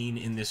I've seen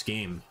in this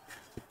game.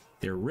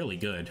 They're really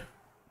good.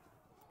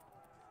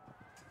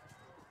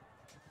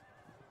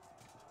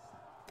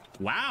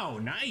 Wow,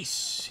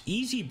 nice.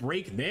 Easy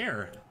break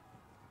there.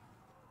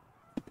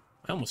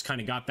 I almost kind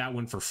of got that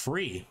one for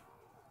free.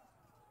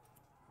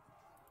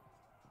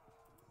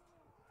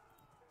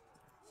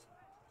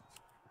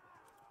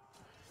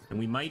 And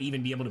we might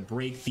even be able to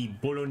break the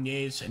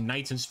Bolognese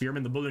Knights and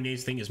Spearmen. The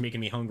Bolognese thing is making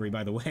me hungry,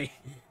 by the way.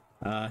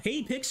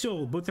 Hey,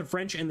 Pixel! Both the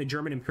French and the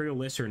German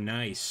Imperialists are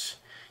nice.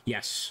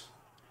 Yes.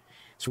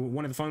 So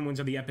one of the fun ones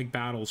of the epic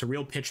battles, a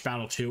real pitched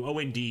battle too. Oh,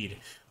 indeed.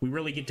 We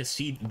really get to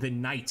see the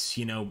knights,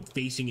 you know,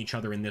 facing each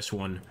other in this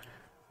one.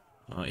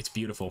 It's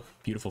beautiful.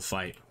 Beautiful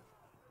fight.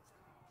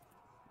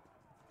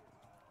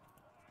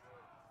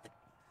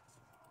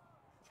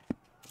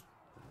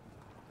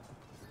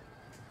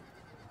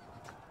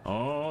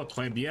 Oh,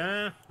 très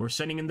bien. We're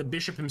sending in the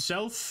bishop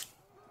himself.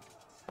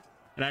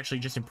 It actually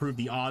just improved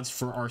the odds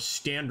for our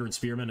standard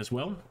spearmen as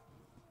well.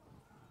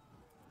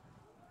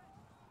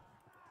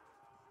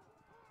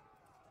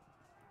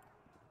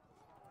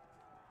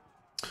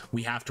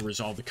 We have to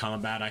resolve the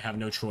combat. I have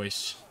no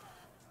choice.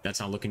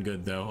 That's not looking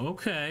good, though.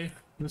 Okay.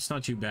 That's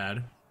not too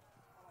bad.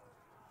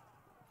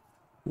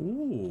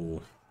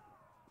 Ooh.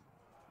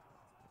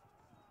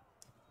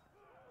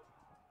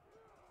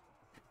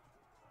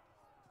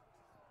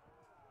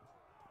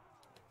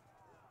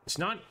 It's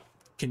not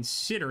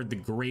considered the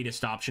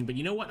greatest option, but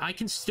you know what? I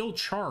can still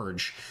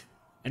charge.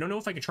 I don't know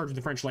if I can charge with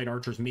the French light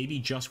archers, maybe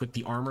just with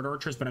the armored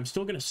archers, but I'm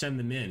still going to send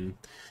them in.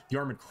 The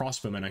armored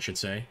crossbowmen, I should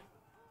say.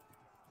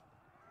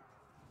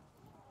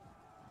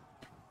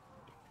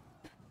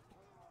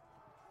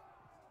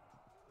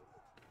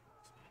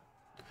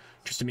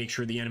 just to make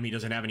sure the enemy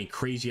doesn't have any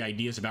crazy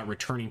ideas about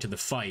returning to the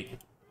fight.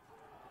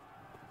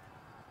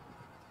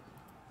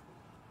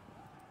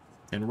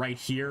 And right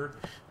here,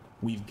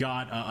 we've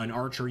got an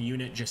archer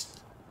unit just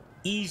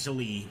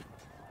easily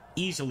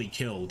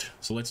killed.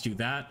 So let's do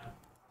that.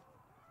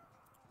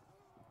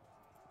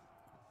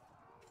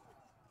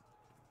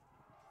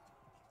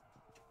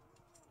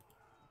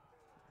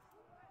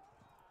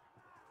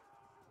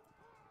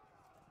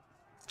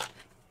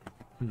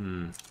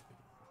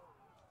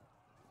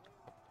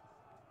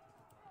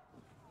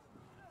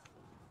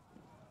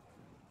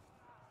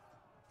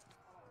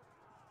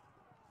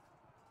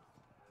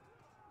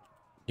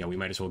 Yeah, we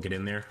might as well get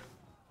in there.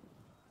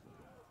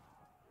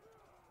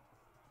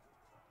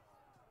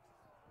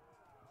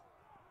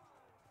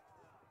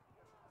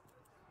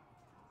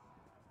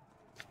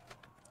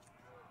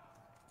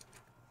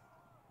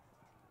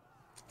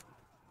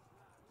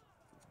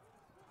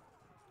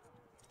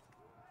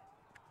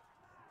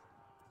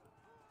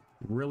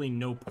 Really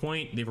no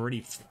point. They've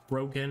already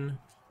broken.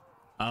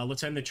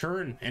 Let's end the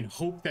turn and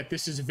hope that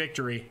this is a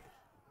victory.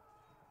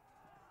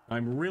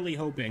 I'm really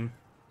hoping.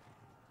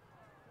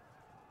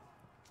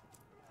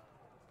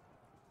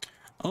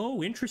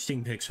 Oh,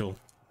 interesting, Pixel.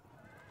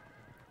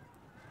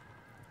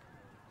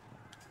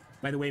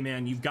 By the way,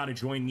 man, you've got to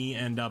join me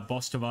and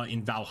Bostova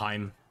in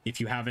Valheim.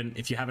 If you haven't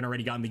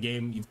already gotten the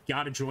game, you've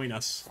got to join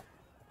us.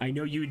 I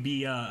know you would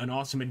be an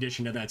awesome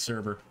addition to that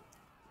server.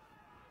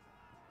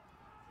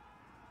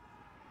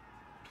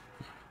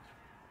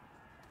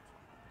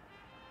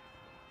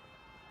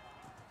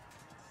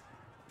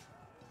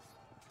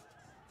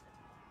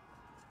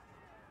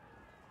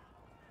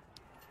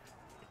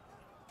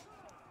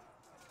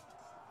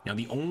 Now,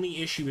 the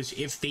only issue is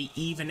if they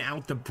even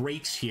out the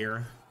breaks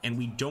here and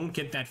we don't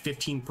get that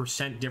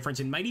 15% difference.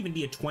 It might even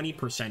be a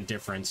 20%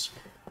 difference.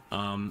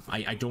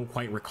 I don't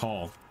quite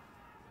recall.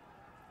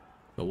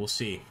 But we'll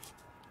see.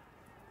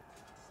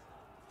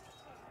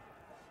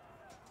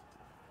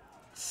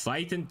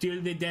 Fight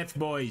until the death,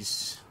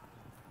 boys.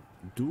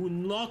 Do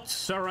not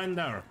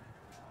surrender.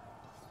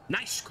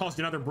 Nice. Caused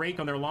another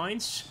break on their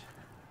lines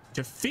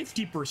to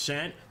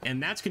 50%,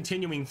 and that's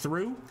continuing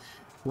through.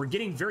 We're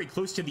getting very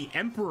close to the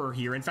Emperor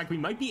here. In fact, we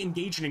might be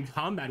engaging in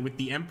combat with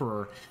the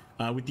Emperor,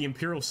 with the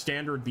Imperial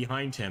Standard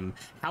behind him.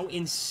 How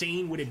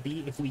insane would it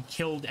be if we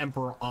killed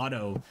Emperor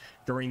Otto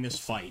during this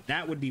fight?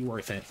 That would be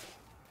worth it.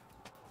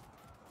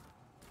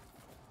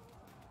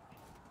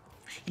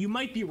 You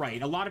might be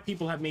right. A lot of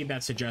people have made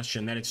that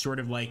suggestion that it's sort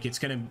of like it's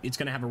gonna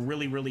have a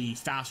really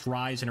fast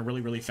rise and a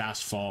really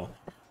fast fall.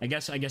 I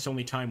guess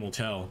only time will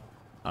tell.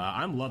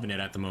 I'm loving it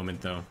at the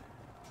moment, though.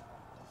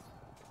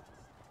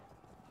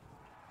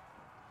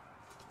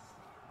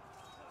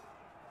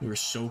 We were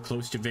so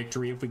close to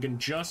victory. If we can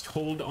just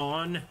hold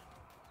on.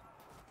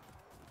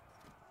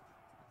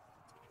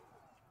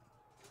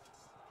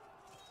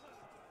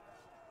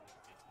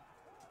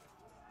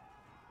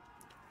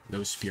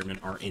 Those spearmen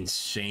are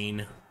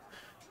insane.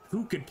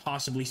 Who could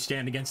possibly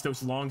stand against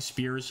those long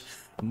spears?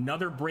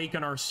 Another break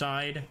on our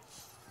side.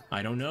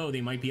 I don't know. They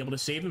might be able to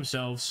save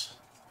themselves.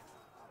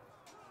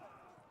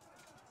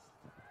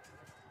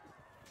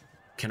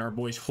 Can our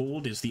boys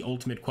hold is the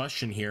ultimate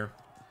question here.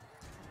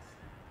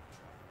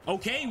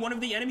 Okay, one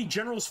of the enemy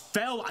generals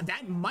fell.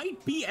 That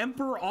might be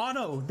Emperor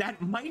Otto. That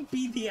might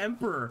be the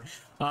Emperor.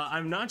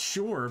 I'm not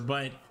sure,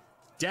 but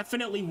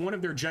definitely one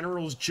of their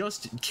generals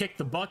just kicked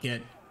the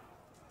bucket.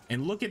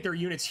 And look at their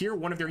units here.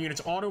 One of their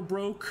units auto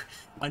broke.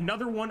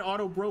 Another one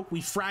auto broke. We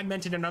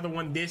fragmented another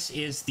one. This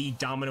is the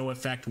domino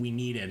effect we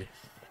needed.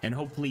 And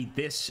hopefully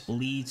this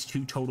leads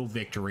to total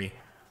victory.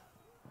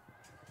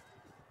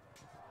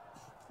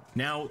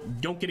 Now,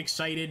 don't get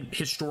excited.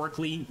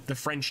 Historically, the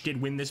French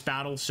did win this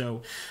battle,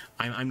 so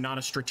I'm not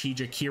a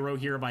strategic hero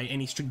here by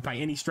any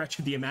stretch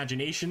of the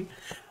imagination.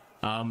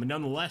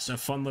 Nonetheless, a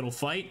fun little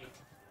fight.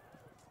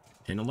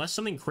 And unless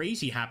something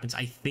crazy happens,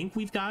 I think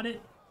we've got it.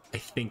 I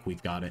think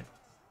we've got it.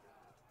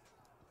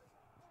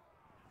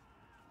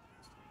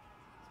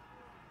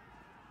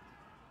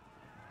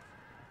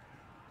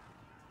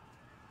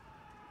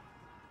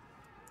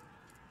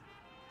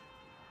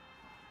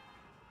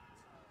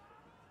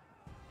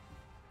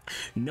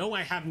 No,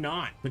 I have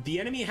not. But the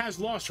enemy has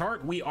lost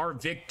heart. We are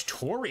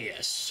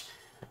victorious.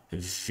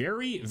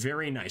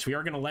 Very nice. We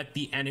are going to let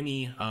the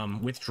enemy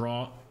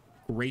withdraw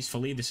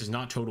gracefully. This is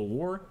not total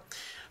war.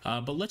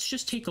 But let's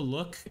just take a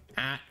look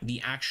at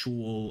the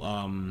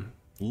actual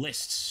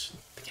lists,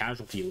 the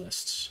casualty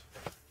lists.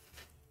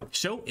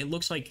 So it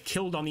looks like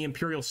killed on the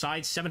Imperial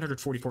side,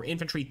 744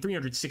 infantry,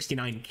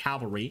 369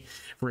 cavalry,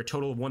 for a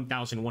total of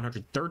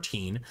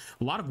 1,113.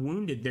 A lot of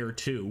wounded there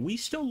too. We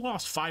still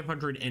lost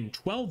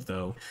 512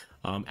 though.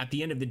 At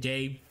the end of the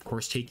day, of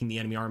course, taking the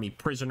enemy army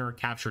prisoner,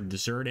 captured,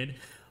 deserted.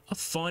 A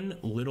fun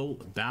little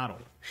battle,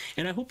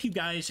 and I hope you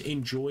guys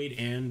enjoyed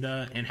and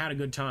had a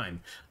good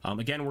time.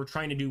 Again, we're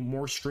trying to do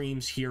more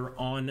streams here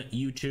on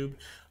YouTube.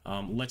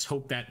 Let's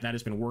hope that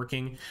has been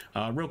working.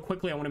 Real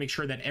quickly, I want to make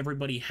sure that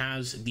everybody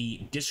has the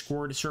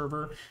Discord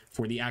server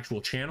for the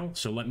actual channel,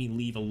 so let me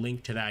leave a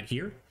link to that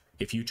here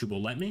if YouTube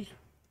will let me.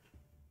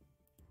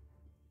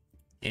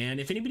 And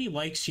if anybody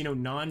likes, you know,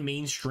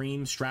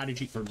 non-mainstream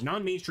strategy or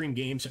non-mainstream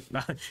games,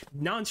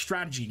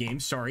 non-strategy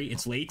games, sorry,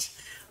 it's late.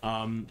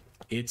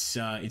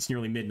 It's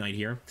nearly midnight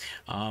here.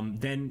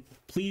 Then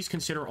please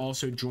consider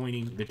also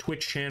joining the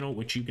Twitch channel,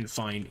 which you can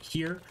find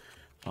here.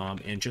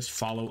 And just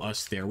follow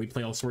us there. We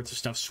play all sorts of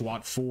stuff,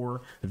 SWAT 4,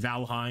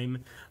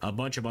 Valheim, a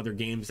bunch of other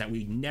games that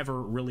we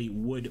never really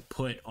would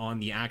put on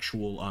the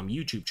actual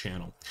YouTube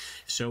channel.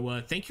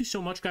 So thank you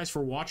so much, guys,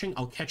 for watching.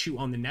 I'll catch you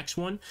on the next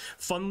one.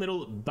 Fun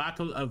little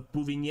Battle of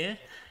Bouvines.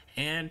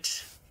 And,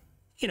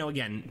 you know,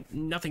 again,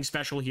 nothing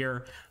special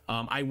here.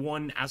 I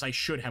won as I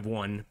should have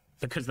won,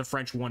 because the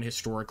French won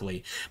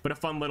historically. But a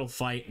fun little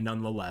fight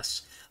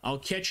nonetheless. I'll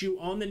catch you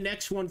on the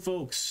next one,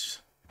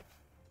 folks.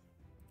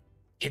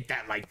 Hit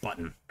that like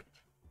button.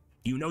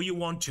 You know you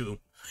want to.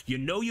 You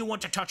know you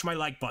want to touch my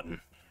like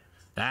button.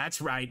 That's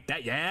right.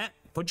 Yeah.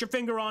 Put your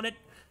finger on it.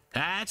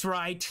 That's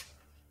right.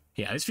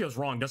 Yeah, this feels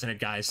wrong, doesn't it,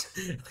 guys?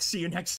 See you next